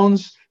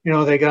gowns.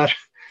 They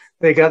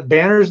got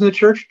banners in the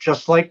church,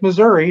 just like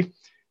Missouri.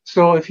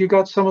 So if you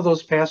got some of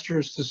those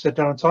pastors to sit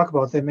down and talk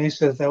about it, they may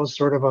say that was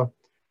sort of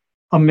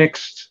a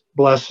mixed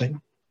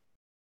blessing.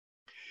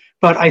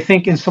 But I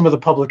think in some of the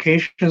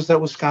publications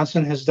that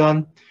Wisconsin has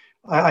done,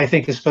 I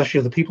think especially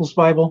of the People's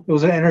Bible, it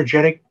was an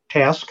energetic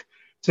task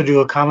to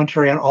do a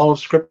commentary on all of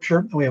Scripture.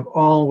 And we have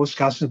all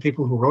Wisconsin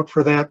people who wrote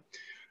for that.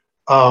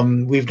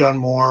 We've done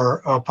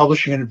more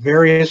publishing in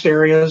various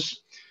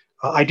areas.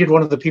 I did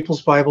one of the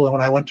People's Bible, and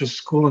when I went to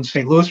school in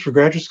St. Louis for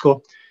graduate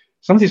school,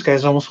 some of these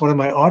guys almost wanted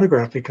my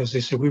autograph because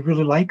they said, we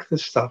really like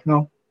this stuff.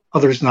 No,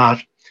 others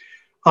not.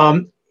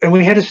 And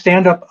we had to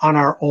stand up on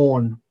our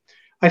own.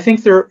 I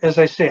think as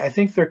I say, I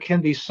think there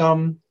can be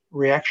some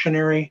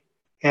reactionary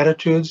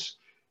attitudes.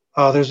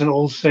 There's an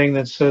old saying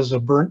that says a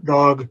burnt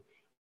dog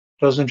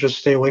doesn't just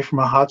stay away from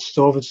a hot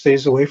stove, it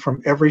stays away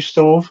from every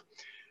stove.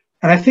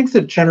 And I think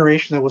the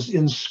generation that was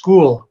in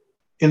school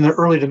in the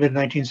early to mid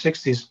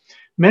 1960s,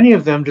 many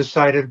of them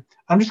decided,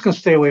 I'm just going to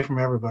stay away from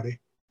everybody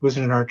who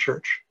isn't in our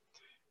church.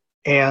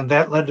 And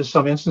that led to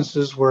some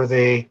instances where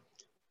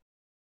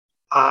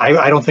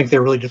I don't think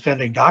they're really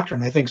defending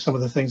doctrine. I think some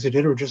of the things they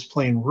did were just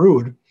plain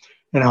rude,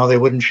 how they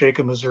wouldn't shake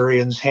a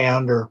Missourian's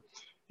hand or,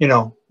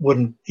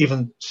 wouldn't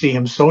even see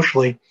him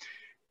socially.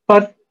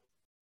 But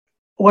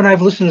when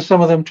I've listened to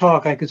some of them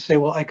talk, I could say,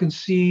 well, I can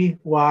see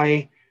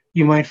why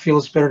you might feel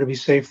it's better to be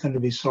safe than to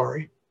be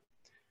sorry.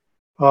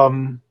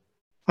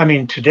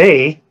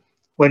 Today,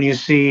 when you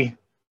see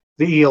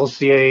the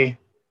ELCA,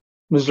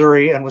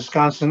 Missouri and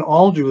Wisconsin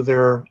all do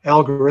their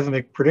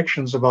algorithmic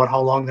predictions about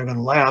how long they're going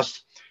to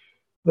last,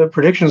 the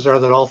predictions are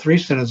that all three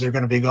synods are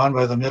going to be gone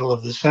by the middle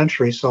of the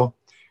century. So,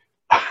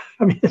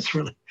 it's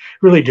really,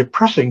 really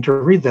depressing to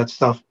read that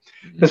stuff,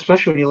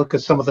 especially when you look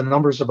at some of the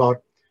numbers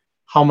about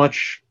how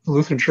much the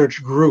Lutheran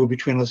Church grew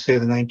between, let's say,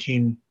 the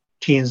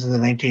 19-teens and the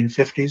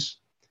 1950s.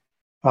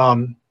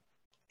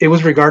 It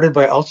was regarded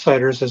by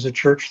outsiders as a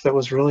church that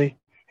was really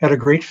had a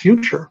great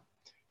future.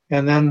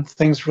 And then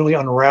things really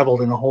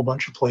unraveled in a whole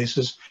bunch of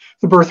places.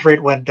 The birth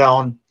rate went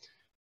down.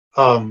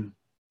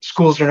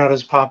 Schools are not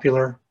as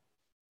popular.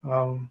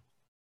 Time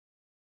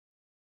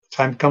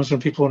comes when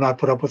people will not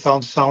put up with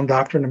sound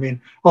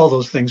doctrine. All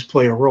those things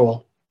play a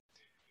role.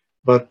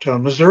 But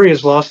Missouri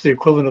has lost the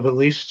equivalent of at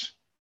least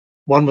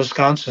one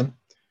Wisconsin.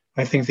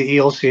 I think the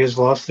ELC has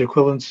lost the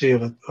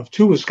equivalency of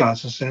two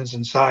Wisconsin synods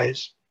in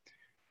size.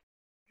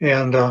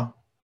 And,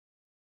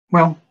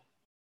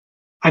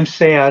 I'm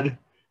sad,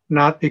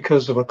 not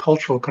because of a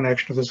cultural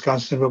connection to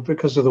Wisconsin, but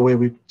because of the way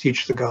we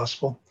teach the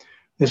gospel,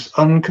 this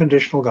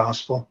unconditional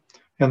gospel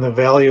and the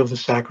value of the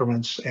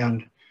sacraments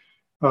and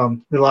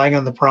relying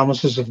on the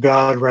promises of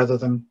God rather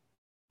than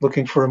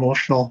looking for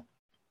emotional,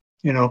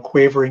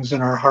 quaverings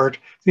in our heart.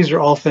 These are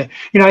all things,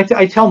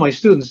 I tell my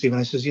students even,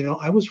 I says,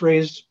 I was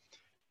raised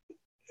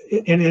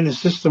in a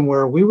system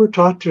where we were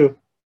taught to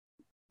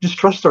just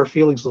trust our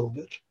feelings a little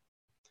bit.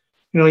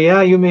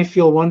 You may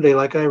feel one day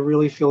like I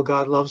really feel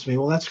God loves me.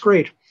 Well, that's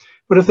great.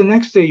 But if the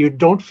next day you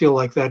don't feel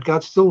like that,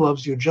 God still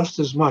loves you just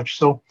as much.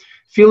 So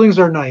feelings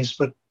are nice,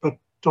 but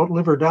don't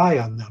live or die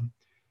on them.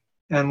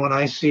 And when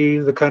I see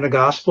the kind of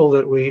gospel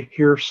that we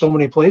hear so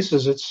many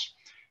places, it's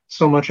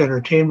so much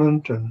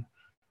entertainment and,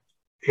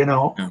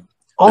 Yeah.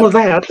 all of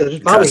that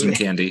it bothers Cotton me.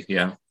 candy,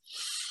 yeah.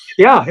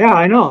 Yeah,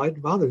 I know.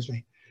 It bothers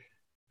me.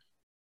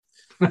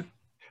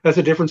 That's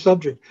a different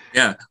subject.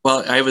 Yeah.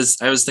 Well, I was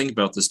thinking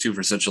about this too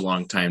for such a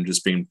long time,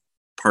 just being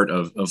part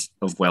of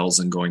Wells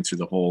and going through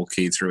the whole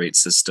K-8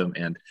 system,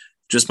 and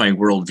just my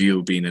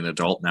worldview being an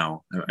adult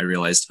now, I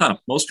realized,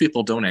 most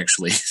people don't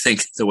actually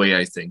think the way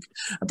I think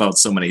about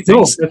so many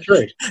things. No, that's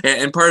right.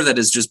 And part of that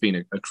is just being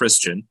a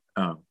Christian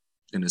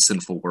in a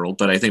sinful world.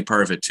 But I think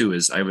part of it too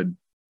is I would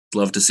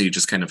love to see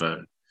just kind of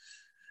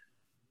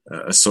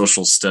a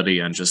social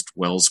study on just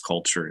Wells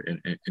culture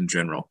in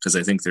general, because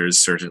I think there is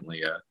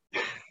certainly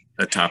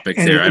a topic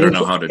And there. I don't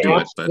know how to do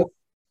it, but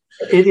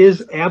it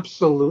is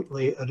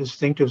absolutely a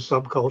distinctive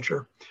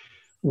subculture.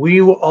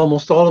 We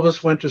almost all of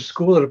us went to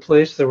school at a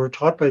place that were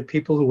taught by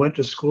people who went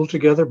to school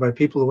together,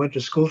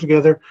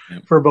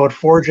 for about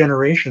 4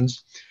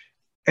 generations.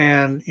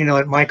 And,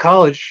 at my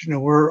college,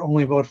 we're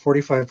only about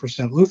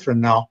 45% Lutheran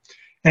now.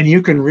 And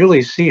you can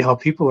really see how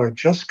people are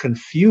just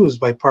confused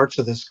by parts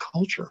of this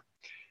culture.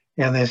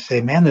 And they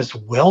say, man, this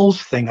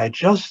Wells thing, I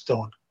just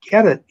don't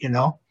get it,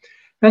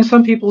 And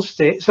some people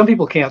stay, some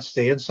people can't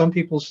stay, and some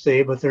people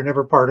stay, but they're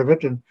never part of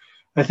it. And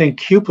I think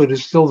Cupid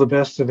is still the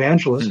best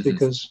evangelist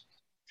because,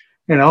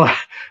 a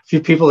few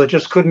people that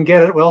just couldn't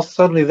get it, well,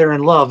 suddenly they're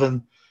in love.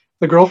 And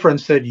the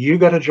girlfriend said, you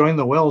got to join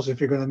the Wells if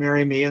you're going to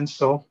marry me. And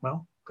so,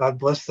 well, God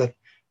bless that.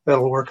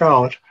 That'll work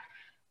out.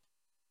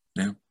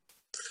 Yeah.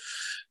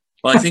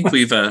 Well, I think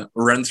we've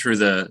run through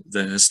the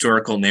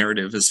historical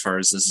narrative as far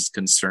as this is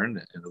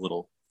concerned, and a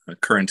little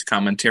current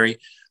commentary.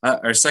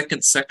 Our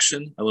second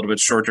section, a little bit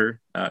shorter,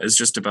 is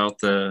just about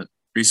the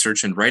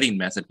research and writing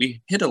method.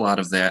 We hit a lot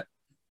of that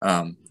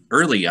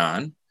early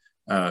on,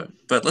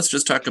 but let's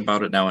just talk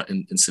about it now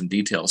in some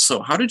detail.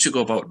 So how did you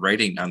go about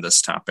writing on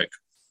this topic?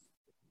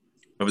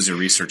 What was your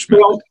research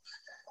method? Well,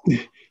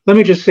 let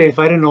me just say, if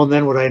I didn't know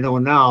then what I know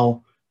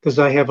now, because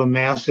I have a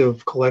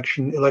massive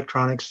collection,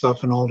 electronic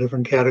stuff in all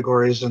different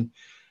categories, and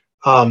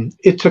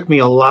it took me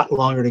a lot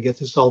longer to get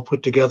this all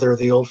put together,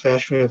 the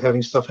old-fashioned way of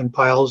having stuff in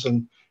piles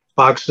and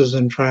boxes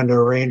and trying to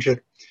arrange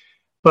it.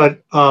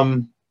 But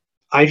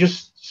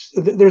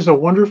there's a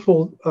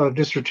wonderful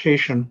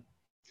dissertation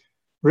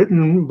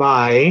written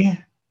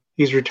by,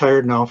 he's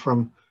retired now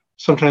from,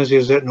 sometimes he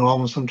was at New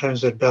Ulm,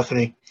 sometimes at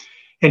Bethany.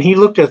 And he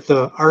looked at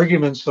the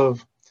arguments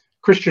of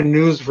Christian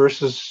News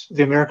versus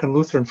the American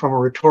Lutheran from a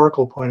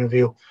rhetorical point of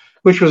view,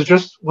 which was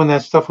just when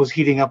that stuff was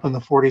heating up in the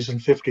 40s and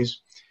 50s.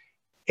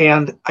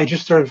 And I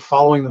just started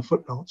following the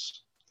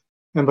footnotes.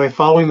 And by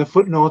following the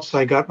footnotes,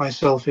 I got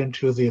myself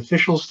into the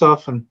official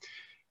stuff and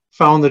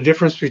found the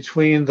difference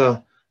between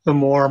the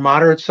more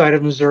moderate side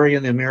of Missouri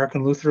and the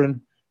American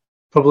Lutheran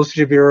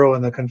Publicity Bureau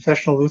and the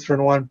Confessional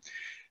Lutheran one.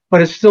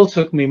 But it still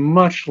took me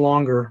much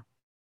longer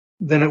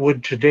than it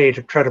would today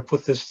to try to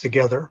put this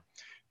together,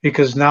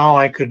 because now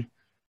I could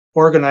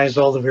organize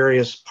all the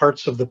various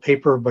parts of the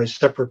paper by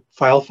separate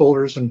file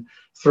folders and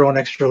throw an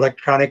extra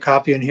electronic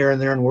copy in here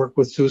and there and work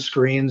with 2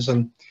 screens.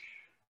 And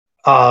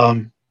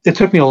it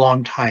took me a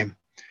long time.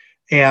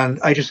 And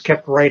I just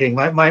kept writing.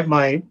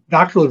 My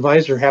doctoral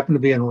advisor happened to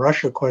be in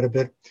Russia quite a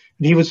bit.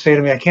 And he would say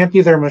to me, I can't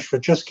be there much,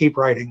 but just keep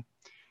writing,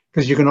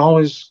 because you can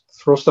always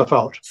throw stuff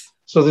out.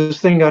 So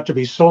this thing got to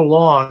be so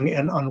long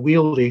and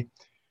unwieldy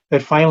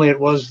that finally it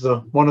was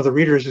one of the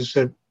readers who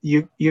said,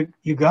 you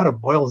got to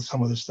boil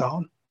some of this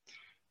down.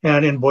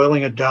 And in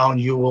boiling it down,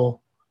 you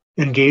will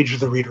engage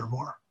the reader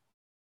more.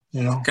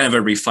 Kind of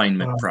a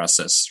refinement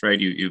process, right?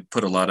 You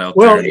put a lot out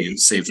there and you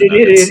save the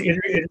nuggets.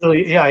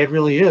 It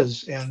really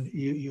is. And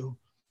you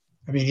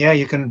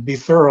can be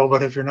thorough,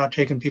 but if you're not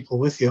taking people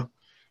with you,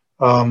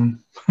 why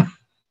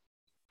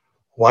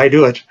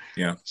do it?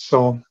 Yeah.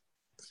 So,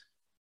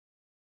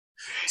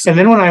 and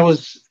then when I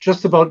was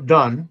just about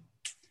done,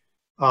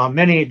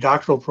 many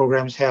doctoral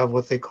programs have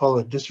what they call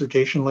a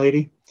dissertation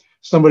lady,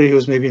 somebody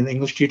who's maybe an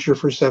English teacher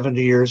for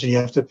 70 years, and you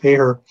have to pay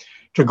her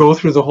to go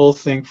through the whole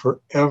thing for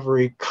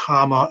every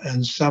comma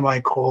and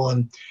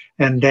semicolon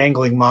and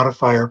dangling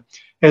modifier.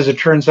 As it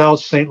turns out,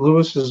 St.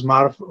 Louis's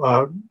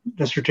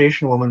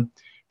dissertation woman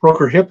broke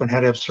her hip and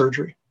had to have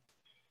surgery.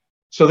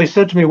 So they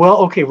said to me, well,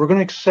 okay, we're going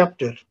to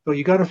accept it, but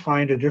you got to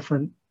find a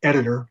different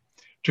editor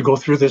to go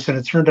through this. And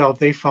it turned out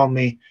they found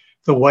me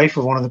the wife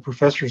of one of the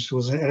professors who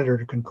was an editor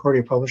at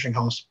Concordia Publishing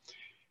House.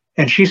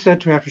 And she said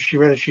to me after she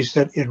read it, she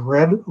said, it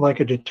read like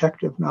a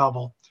detective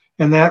novel.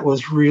 And that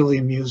was really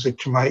music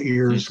to my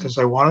ears, because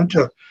I wanted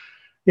to,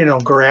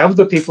 grab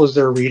the people as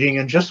they're reading.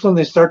 And just when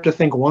they start to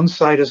think one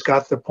side has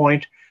got the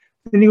point,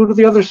 then you go to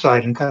the other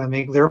side and kind of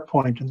make their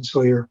point. And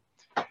so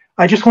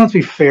I just want to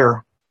be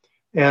fair.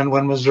 And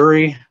when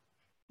Missouri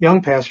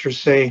young pastors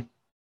say,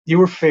 you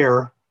were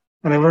fair,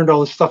 and I learned all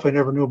this stuff I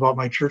never knew about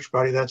my church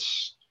body,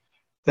 that's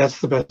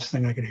the best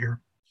thing I could hear.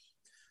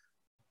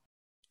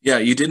 Yeah,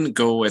 you didn't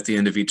go at the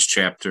end of each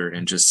chapter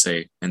and just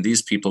say, and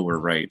these people were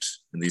right,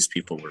 and these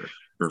people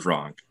were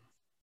wrong.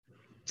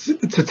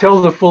 To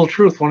tell the full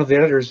truth, one of the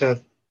editors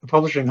at the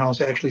publishing house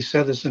actually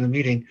said this in a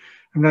meeting.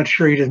 I'm not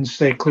sure he didn't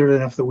say clearly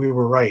enough that we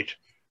were right.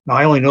 Now,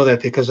 I only know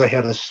that because I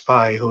had a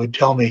spy who would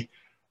tell me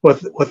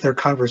what their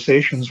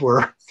conversations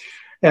were.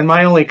 And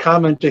my only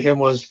comment to him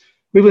was,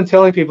 we've been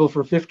telling people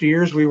for 50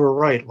 years we were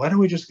right. Why don't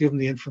we just give them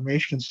the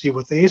information and see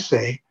what they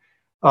say?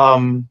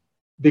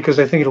 Because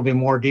I think it'll be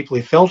more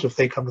deeply felt if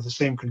they come to the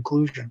same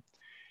conclusion.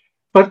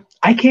 But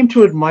I came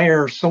to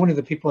admire so many of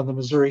the people on the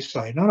Missouri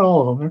side, not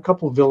all of them, there are a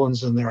couple of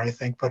villains in there, I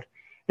think, but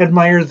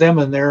admire them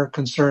and their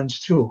concerns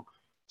too.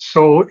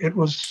 So it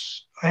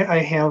was, I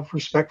have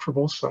respect for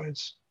both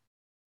sides.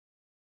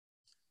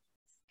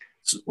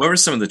 So what were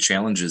some of the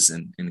challenges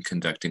in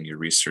conducting your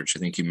research? I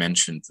think you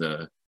mentioned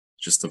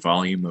just the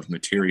volume of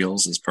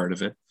materials as part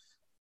of it.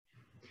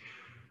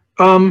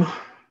 Well,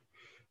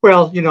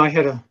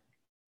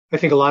 I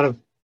think a lot of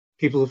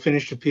people who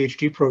finished a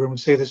PhD program would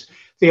say this.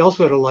 They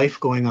also had a life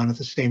going on at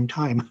the same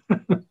time.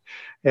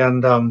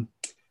 And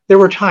there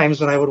were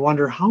times when I would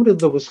wonder, how did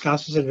the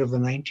Wisconsin Synod of the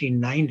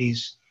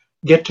 1990s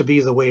get to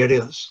be the way it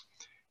is?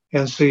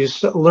 And so you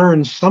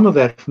learn some of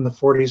that from the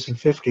 40s and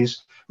 50s,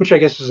 which I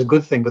guess is a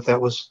good thing, but that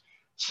was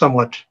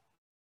somewhat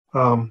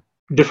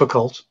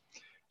difficult.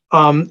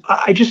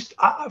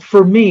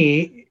 For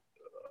me,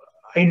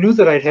 I knew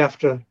that I'd have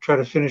to try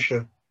to finish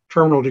a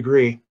terminal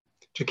degree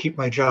to keep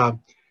my job.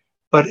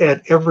 But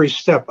at every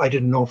step, I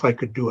didn't know if I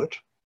could do it.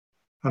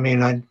 I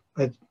mean, I'd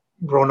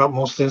grown up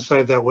mostly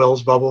inside that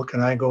Wells bubble.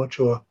 Can I go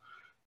to a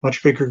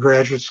much bigger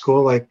graduate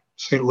school like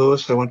St.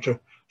 Louis? I went to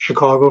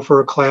Chicago for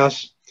a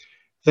class.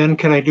 Then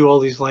can I do all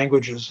these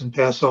languages and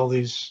pass all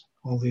these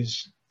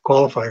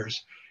qualifiers?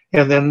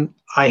 And then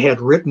I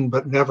had written,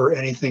 but never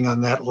anything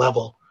on that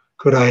level.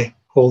 Could I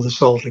hold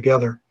this all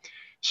together?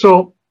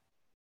 So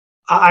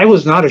I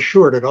was not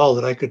assured at all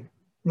that I could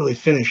really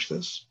finish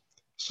this.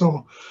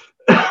 So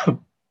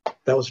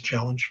that was a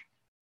challenge.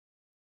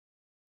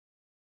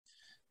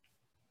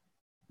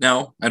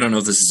 Now, I don't know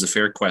if this is a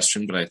fair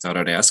question, but I thought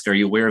I'd ask, are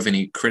you aware of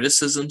any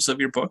criticisms of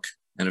your book?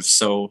 And if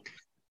so,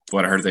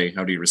 what are they?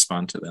 How do you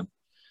respond to them?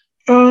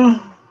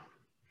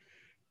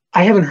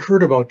 I haven't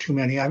heard about too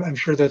many. I'm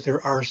sure that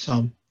there are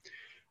some.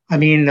 I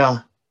mean,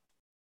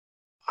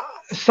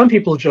 some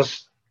people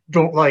just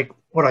don't like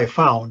what I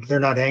found. They're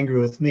not angry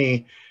with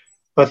me,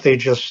 but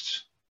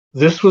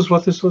this was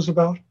what this was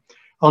about.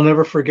 I'll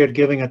never forget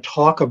giving a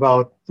talk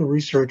about the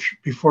research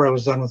before I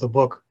was done with the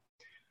book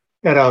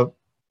at a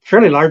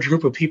fairly large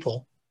group of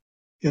people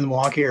in the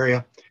Milwaukee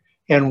area.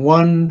 And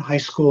one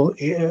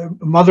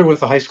mother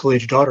with a high school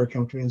age daughter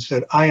came to me and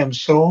said, I am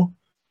so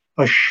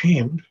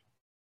ashamed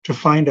to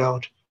find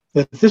out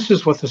that this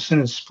is what the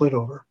Synod split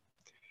over.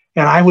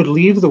 And I would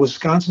leave the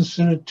Wisconsin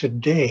Synod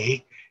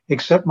today,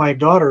 except my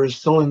daughter is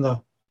still in the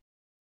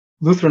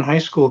Lutheran high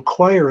school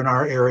choir in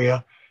our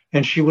area,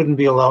 and she wouldn't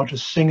be allowed to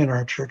sing in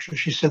our church.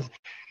 She said,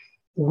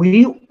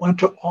 we went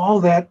to all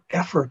that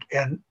effort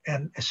and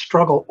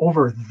struggle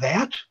over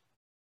that.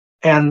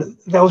 And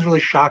that was really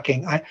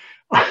shocking.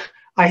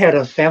 I had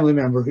a family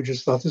member who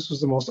just thought this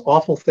was the most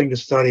awful thing to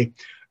study.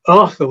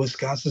 Oh, the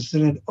Wisconsin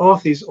Synod. Oh,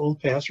 these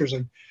old pastors.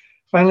 And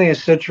finally I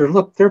said to her,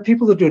 look, there are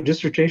people that do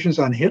dissertations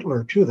on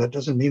Hitler too. That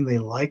doesn't mean they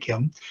like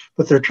him,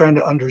 but they're trying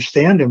to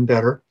understand him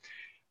better.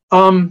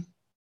 I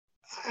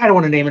don't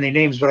want to name any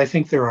names, but I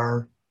think there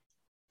are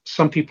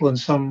some people in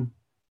some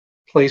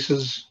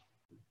places.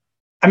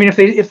 I mean,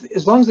 if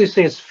as long as they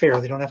say it's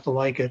fair, they don't have to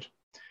like it.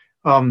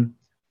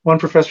 One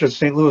professor at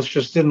St. Louis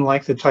just didn't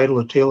like the title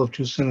 "A Tale of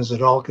Two Synods"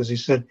 at all because he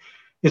said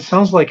it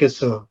sounds like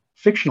it's a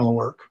fictional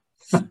work.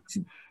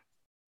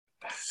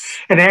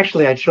 And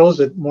actually, I chose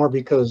it more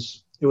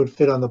because it would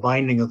fit on the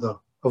binding of the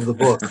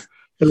book.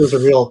 It was a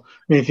real.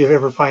 I mean, if you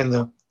ever find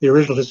the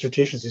original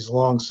dissertations, these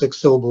long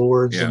 6-syllable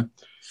words. Yeah. And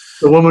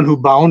the woman who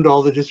bound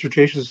all the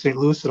dissertations at St.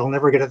 Louis said, "I'll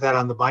never get at that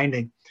on the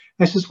binding."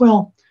 And I says,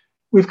 "Well,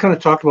 we've kind of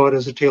talked about it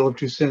as a tale of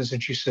two synods,"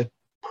 and she said,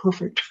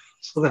 "Perfect."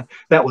 So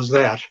that was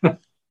that.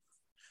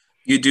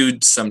 You do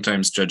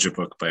sometimes judge a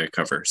book by a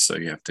cover, so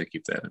you have to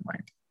keep that in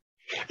mind.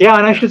 Yeah,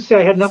 and I should say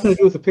I had nothing to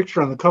do with the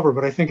picture on the cover,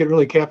 but I think it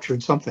really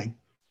captured something.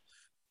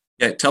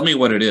 Yeah, tell me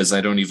what it is.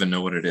 I don't even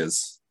know what it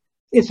is.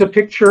 It's a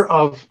picture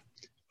of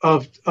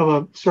a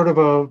sort of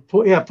a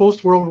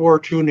post World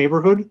War II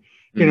neighborhood.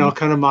 You know,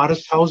 kind of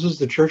modest houses,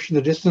 the church in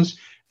the distance.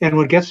 And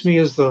what gets me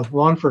is the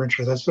lawn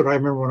furniture. That's what I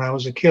remember when I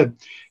was a kid.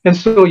 And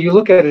so you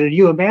look at it and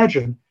you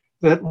imagine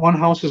that one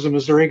house is a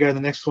Missouri guy,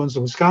 the next one's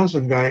a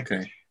Wisconsin guy.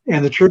 Okay.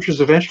 And the church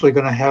is eventually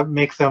going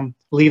to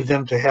leave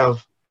them to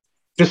have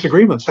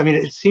disagreements. I mean,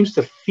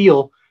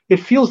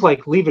 it feels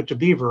like Leave It to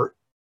Beaver,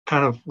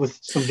 kind of with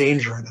some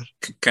danger in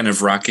it. Kind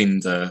of rocking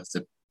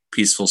the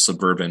peaceful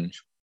suburban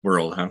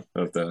world, huh?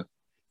 Of the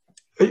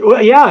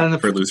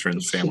and for Lutheran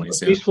families,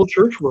 peaceful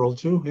church world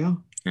too.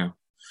 Yeah.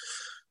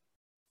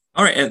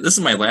 All right, and this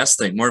is my last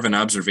thing, more of an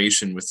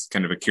observation with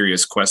kind of a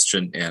curious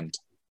question, and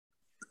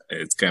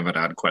it's kind of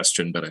an odd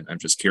question, but I'm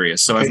just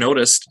curious. So okay. I've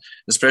noticed,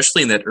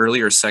 especially in that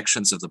earlier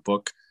sections of the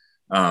book,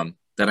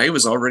 that that I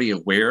was already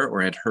aware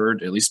or had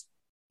heard at least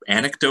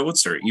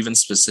anecdotes or even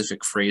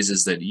specific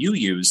phrases that you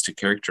use to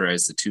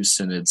characterize the two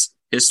synods'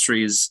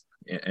 histories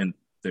and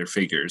their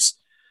figures.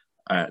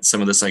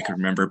 Some of this I could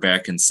remember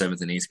back in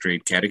 7th and 8th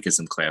grade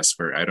catechism class,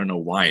 where I don't know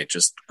why it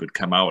just could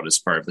come out as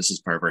part of this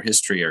is part of our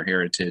history, our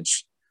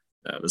heritage.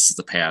 This is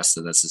the past,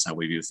 and this is how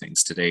we view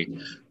things today.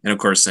 And of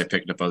course, I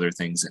picked up other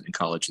things in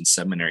college and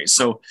seminary.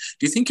 So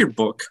do you think your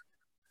book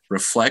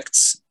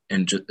reflects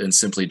and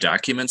simply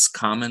documents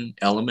common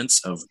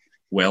elements of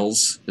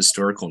Wells'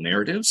 historical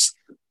narratives?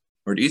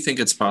 Or do you think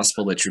it's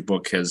possible that your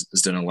book has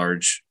done a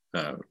large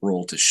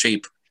role to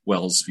shape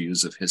Wells'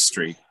 views of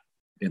history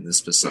in this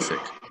specific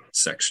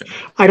section?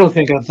 I don't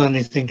think I've done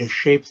anything to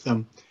shape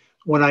them.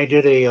 When I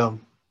did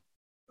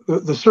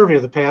the survey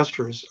of the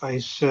pastors, I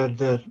said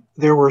that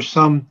there were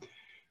some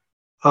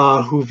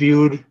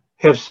who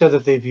have said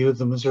that they viewed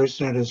the Missouri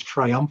Synod as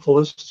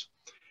triumphalist,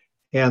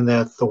 and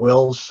that the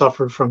Wells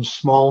suffered from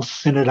small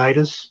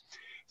synoditis.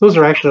 Those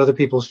are actually other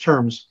people's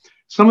terms.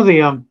 Some of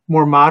the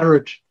more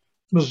moderate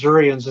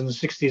Missourians in the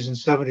 60s and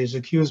 70s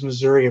accused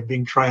Missouri of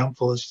being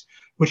triumphalist,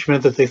 which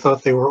meant that they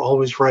thought they were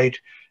always right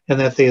and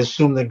that they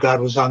assumed that God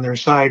was on their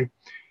side.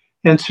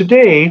 And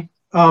today,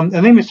 and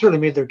they certainly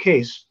made their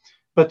case,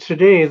 but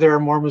today there are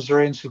more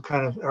Missourians who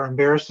kind of are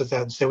embarrassed at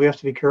that and say we have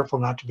to be careful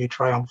not to be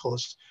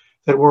triumphalist,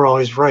 that we're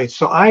always right.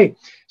 So I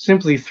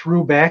simply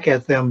threw back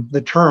at them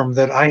the term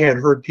that I had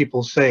heard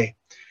people say.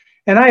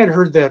 And I had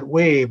heard that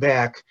way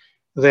back,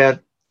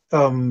 that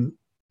one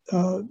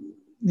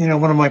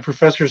of my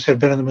professors had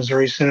been in the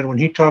Missouri Synod. When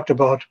he talked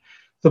about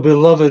the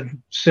beloved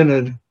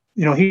Synod,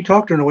 he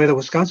talked in a way that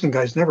Wisconsin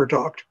guys never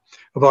talked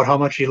about, how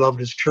much he loved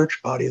his church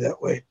body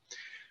that way.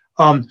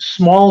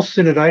 Small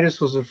synoditis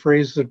was a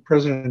phrase that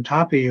President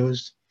Toppy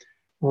used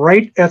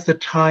right at the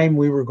time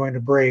we were going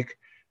to break,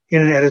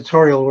 in an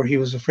editorial where he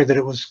was afraid that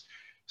it was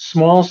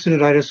small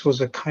synoditis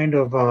was a kind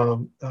of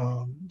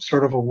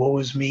sort of a woe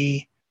is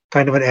me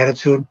kind of an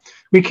attitude.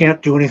 We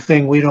can't do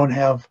anything. We don't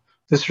have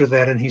this or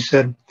that. And he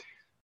said,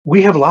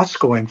 we have lots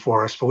going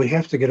for us, but we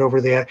have to get over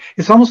that.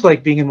 It's almost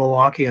like being in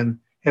Milwaukee and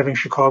having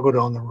Chicago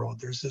down the road.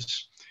 There's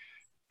this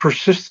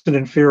persistent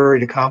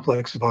inferiority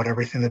complex about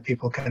everything that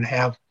people can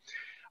have.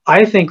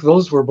 I think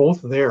those were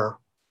both there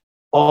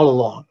all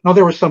along. Now,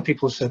 there were some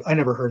people who said, I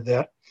never heard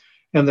that.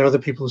 And there are other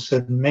people who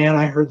said, man,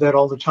 I heard that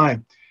all the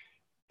time.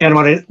 And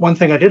one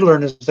thing I did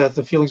learn is that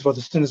the feelings about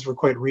the synods were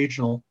quite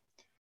regional.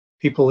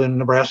 People in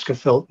Nebraska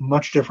felt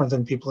much different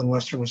than people in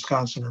Western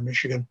Wisconsin or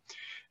Michigan.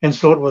 And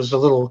so it was a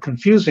little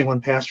confusing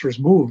when pastors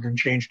moved and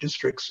changed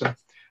districts.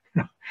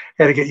 Had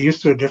to get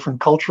used to a different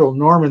cultural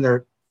norm in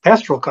their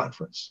pastoral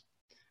conference.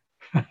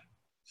 Well,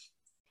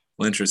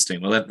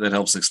 interesting. Well, that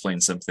helps explain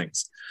some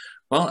things.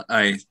 Well,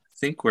 I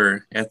think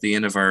we're at the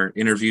end of our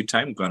interview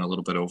time. We've gone a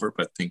little bit over,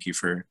 but thank you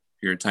for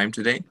your time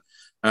today.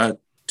 Do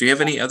you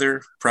have any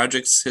other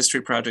projects,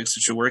 history projects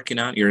that you're working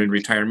on? You're in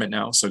retirement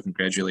now, so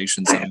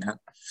congratulations on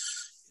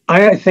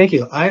that. Thank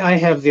you. I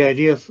have the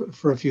idea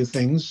for a few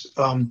things,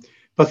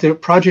 but the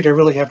project I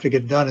really have to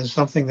get done is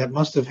something that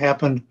must have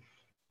happened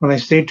when I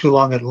stayed too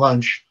long at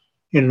lunch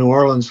in New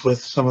Orleans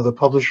with some of the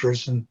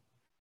publishers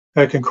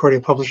at Concordia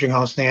Publishing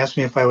House, and they asked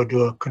me if I would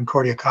do a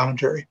Concordia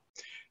commentary.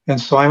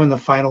 And so I'm in the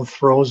final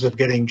throes of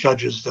getting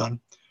Judges done.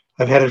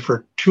 I've had it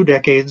for 2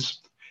 decades.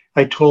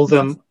 I told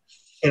them,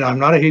 I'm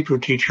not a Hebrew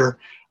teacher.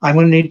 I'm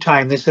going to need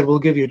time. They said, we'll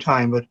give you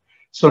time. But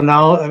so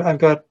now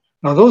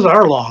now those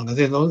are long.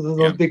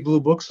 Those big blue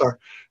books are.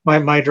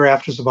 My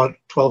draft is about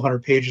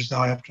 1,200 pages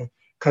now. I have to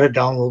cut it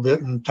down a little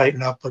bit and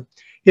tighten up. But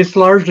it's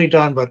largely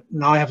done. But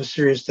now I have a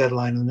serious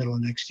deadline in the middle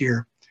of next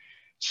year.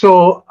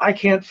 So I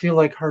can't feel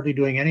like hardly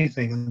doing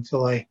anything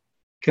until I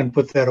can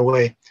put that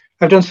away.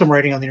 I've done some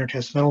writing on the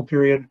intertestamental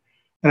period,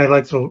 and I'd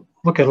like to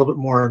look at a little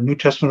bit more New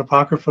Testament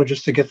Apocrypha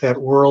just to get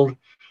that world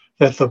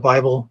that the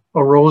Bible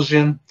arose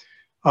in.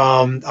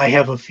 I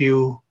have a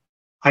few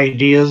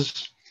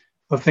ideas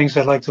of things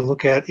I'd like to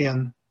look at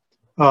in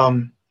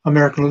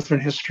American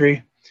Lutheran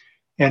history,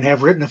 and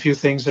have written a few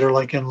things that are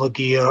like in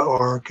Logia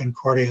or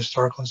Concordia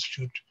Historical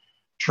Institute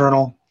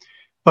Journal.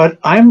 But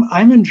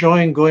I'm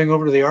enjoying going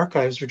over to the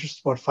archives. They're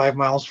just about 5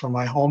 miles from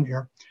my home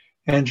here,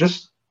 and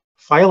just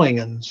filing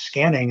and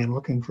scanning and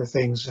looking for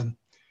things. And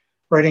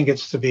writing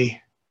gets to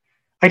be,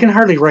 I can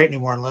hardly write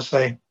anymore unless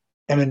I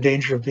am in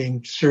danger of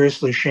being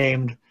seriously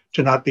shamed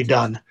to not be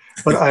done.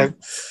 But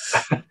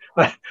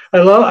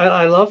I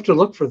love to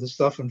look for the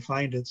stuff and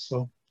find it.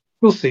 So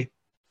we'll see.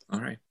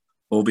 All right.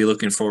 We'll be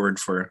looking forward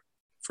for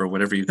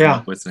whatever you come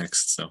up with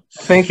next. So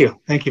thank you,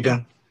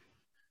 Ben.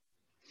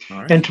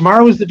 All right. And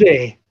tomorrow is the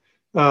day,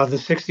 the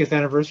 60th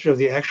anniversary of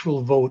the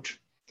actual vote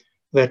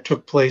that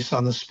took place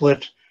on the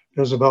split.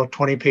 There's about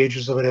 20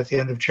 pages of it at the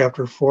end of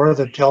chapter 4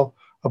 that tell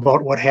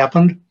about what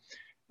happened.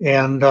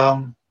 And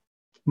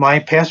my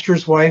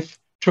pastor's wife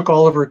took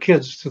all of her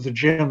kids to the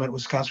gym at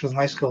Wisconsin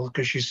High School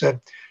because she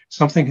said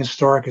something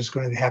historic is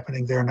going to be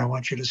happening there, and I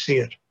want you to see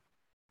it.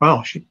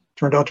 Wow, she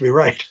turned out to be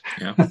right.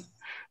 Yeah.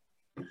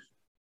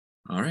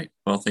 All right.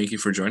 Well, thank you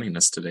for joining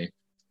us today.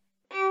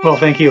 Well,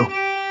 thank you.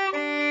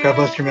 God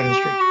bless your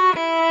ministry.